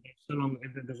that idea, so long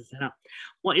as it doesn't set up.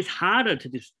 What is harder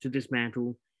to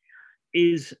dismantle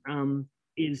is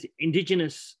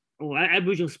Indigenous or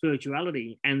Aboriginal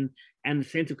spirituality and the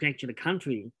sense of connection to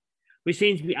country, which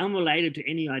seems to be unrelated to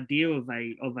any idea of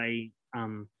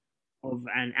an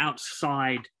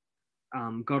outside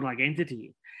godlike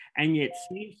entity, and yet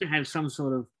seems to have some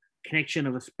sort of connection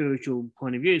of a spiritual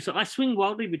point of view. So I swing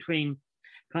wildly between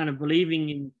kind of believing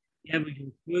in the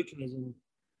Aboriginal spiritualism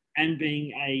and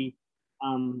being a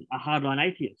hardline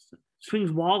atheist.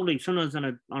 Swings wildly, sometimes on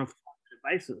a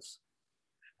basis,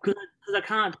 because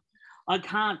I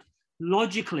can't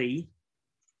logically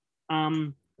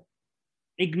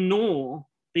ignore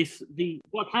this.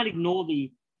 I can't ignore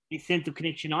the sense of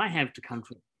connection I have to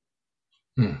country.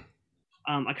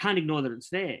 I can't ignore that it's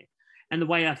there. And the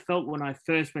way I felt when I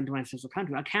first went to my ancestral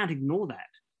country, I can't ignore that.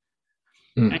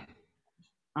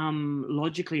 And,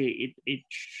 logically, it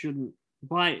shouldn't.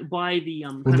 By the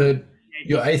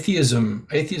your atheism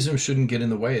shouldn't get in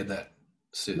the way of that,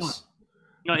 sis.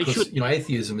 No, because, it should. You know,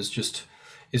 atheism is just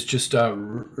a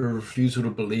refusal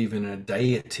to believe in a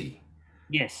deity.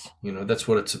 Yes. You know, that's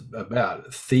what it's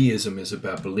about. Theism is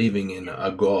about believing in a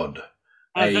god.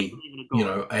 A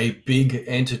big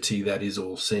entity that is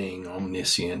all-seeing,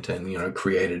 omniscient, and, you know,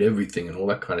 created everything and all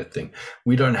that kind of thing.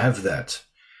 We don't have that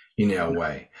in our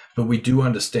way, but we do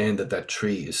understand that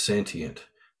tree is sentient,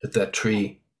 that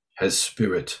tree has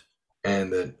spirit,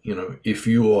 and that, you know, if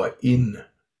you are in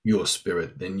your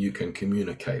spirit, then you can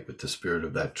communicate with the spirit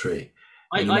of that tree.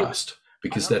 And you must,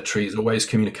 because that tree is always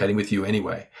communicating with you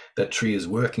anyway. That tree is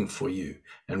working for you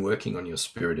and working on your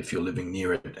spirit if you're living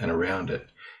near it and around it.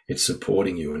 It's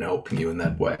supporting you and helping you in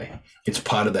that way. It's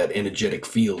part of that energetic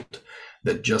field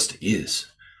that just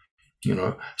is, you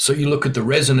know. So you look at the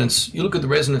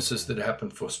resonances that happen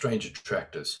for strange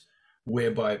attractors,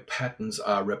 whereby patterns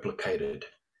are replicated,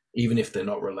 even if they're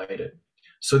not related.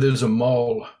 So there's a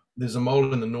mole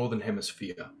in the northern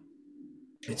hemisphere.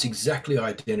 It's exactly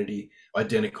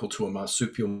identical to a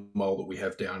marsupial mole that we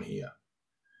have down here,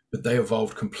 but they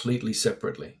evolved completely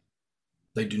separately.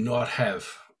 They do not have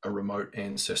a remote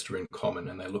ancestor in common,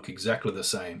 and they look exactly the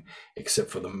same, except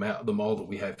for the mole that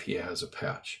we have here has a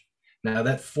pouch. Now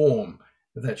that form,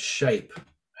 that shape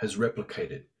has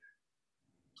replicated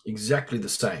exactly the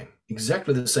same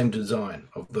design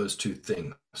of those two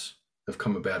things have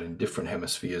come about in different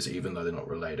hemispheres, even though they're not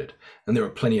related. And there are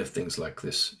plenty of things like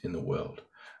this in the world,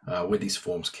 where these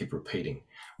forms keep repeating.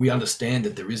 We understand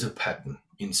that there is a pattern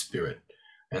in spirit,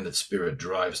 and that spirit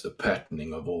drives the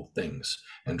patterning of all things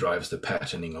and drives the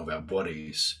patterning of our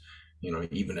bodies, you know,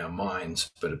 even our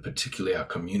minds, but particularly our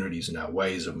communities and our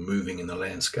ways of moving in the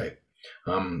landscape.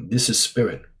 This is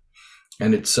spirit.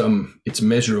 And it's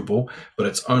measurable, but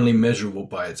it's only measurable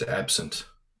by its absence.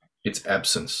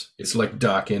 It's like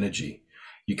dark energy.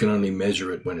 You can only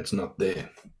measure it when it's not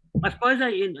there. I suppose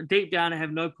deep down I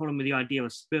have no problem with the idea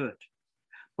of spirit,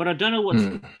 but I don't know what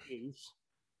spirit is,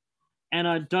 and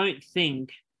I don't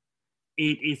think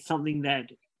it is something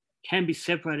that can be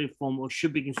separated from or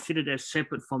should be considered as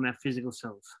separate from our physical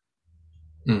selves,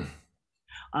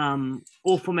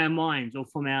 or from our minds or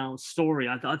from our story.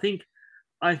 I think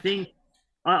I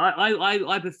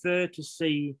prefer to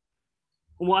see.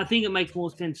 Well, I think it makes more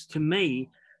sense to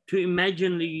me to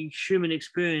imagine the human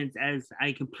experience as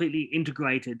a completely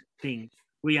integrated thing.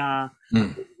 We are a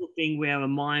thing, we have a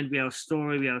mind, we have a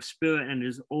story, we have a spirit, and it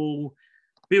is all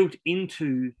built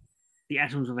into the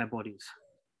atoms of our bodies.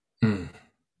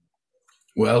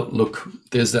 Well, look,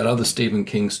 there's that other Stephen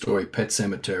King story, Pet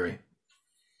Cemetery.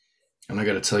 And I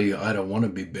got to tell you, I don't want to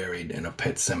be buried in a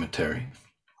pet cemetery,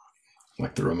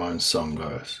 like the Ramones song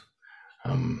goes.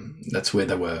 That's where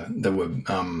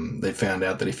they found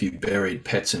out that if you buried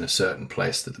pets in a certain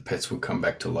place, that the pets would come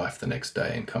back to life the next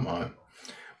day and come home.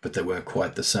 But they weren't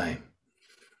quite the same.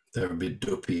 They were a bit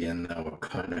doopy and they were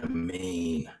kind of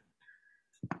mean.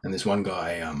 And this one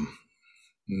guy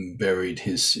buried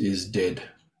his dead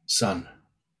son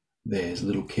there, his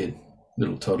little kid,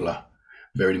 little toddler,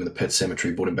 buried him in the pet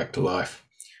cemetery, brought him back to life.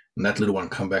 And that little one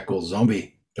come back all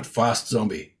zombie, but fast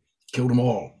zombie, killed them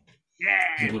all.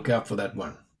 Yeah. You look out for that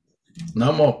one.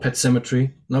 No more pet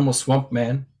cemetery, no more swamp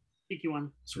man. Pick you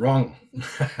one. It's wrong.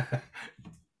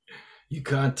 You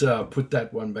can't put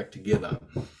that one back together.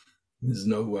 There's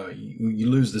no you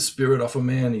lose the spirit off a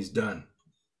man, he's done.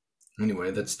 Anyway,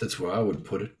 that's where I would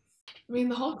put it. I mean,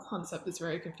 the whole concept is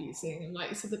very confusing, and like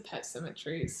you said, the pet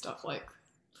cemetery stuff, like,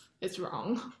 it's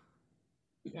wrong.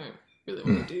 You don't really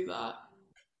want to do that.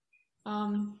 I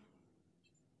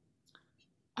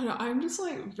don't know, I'm just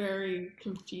like very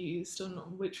confused on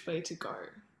which way to go,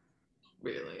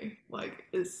 really. Like,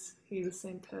 is he the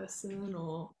same person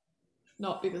or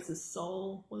not, because his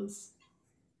soul was,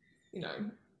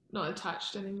 not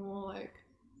attached anymore? Like,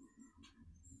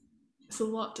 it's a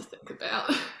lot to think about.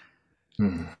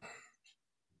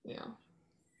 Yeah.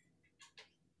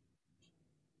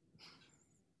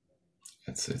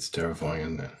 It's terrifying,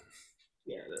 isn't it?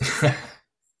 Yeah, it is.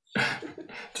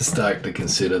 To start to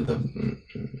consider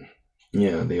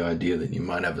the idea that you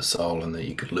might have a soul and that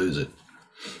you could lose it.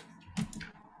 I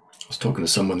was talking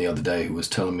to someone the other day who was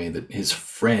telling me that his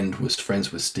friend was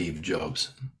friends with Steve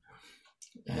Jobs,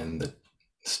 and that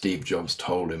Steve Jobs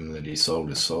told him that he sold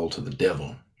his soul to the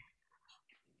devil.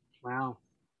 Wow.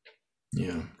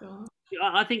 Yeah.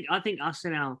 I think us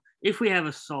and if we have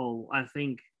a soul, I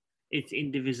think it's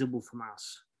indivisible from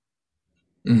us.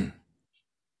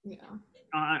 Yeah.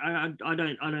 I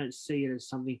don't see it as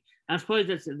something. I suppose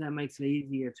that makes it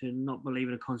easier to not believe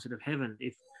in a concept of heaven.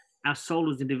 If our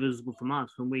soul is indivisible from us,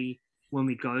 when we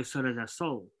go, so does our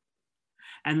soul,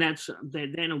 and that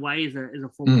in a way is a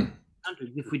form of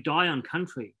country. If we die on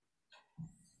country,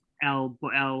 our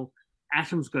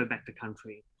atoms go back to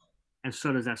country, and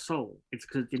so does our soul. It's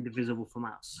because it's indivisible from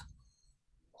us.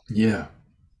 Yeah.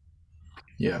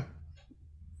 Yeah.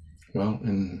 Well,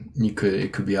 and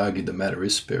it could be argued that matter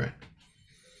is spirit.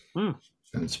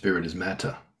 And spirit is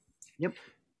matter. Yep.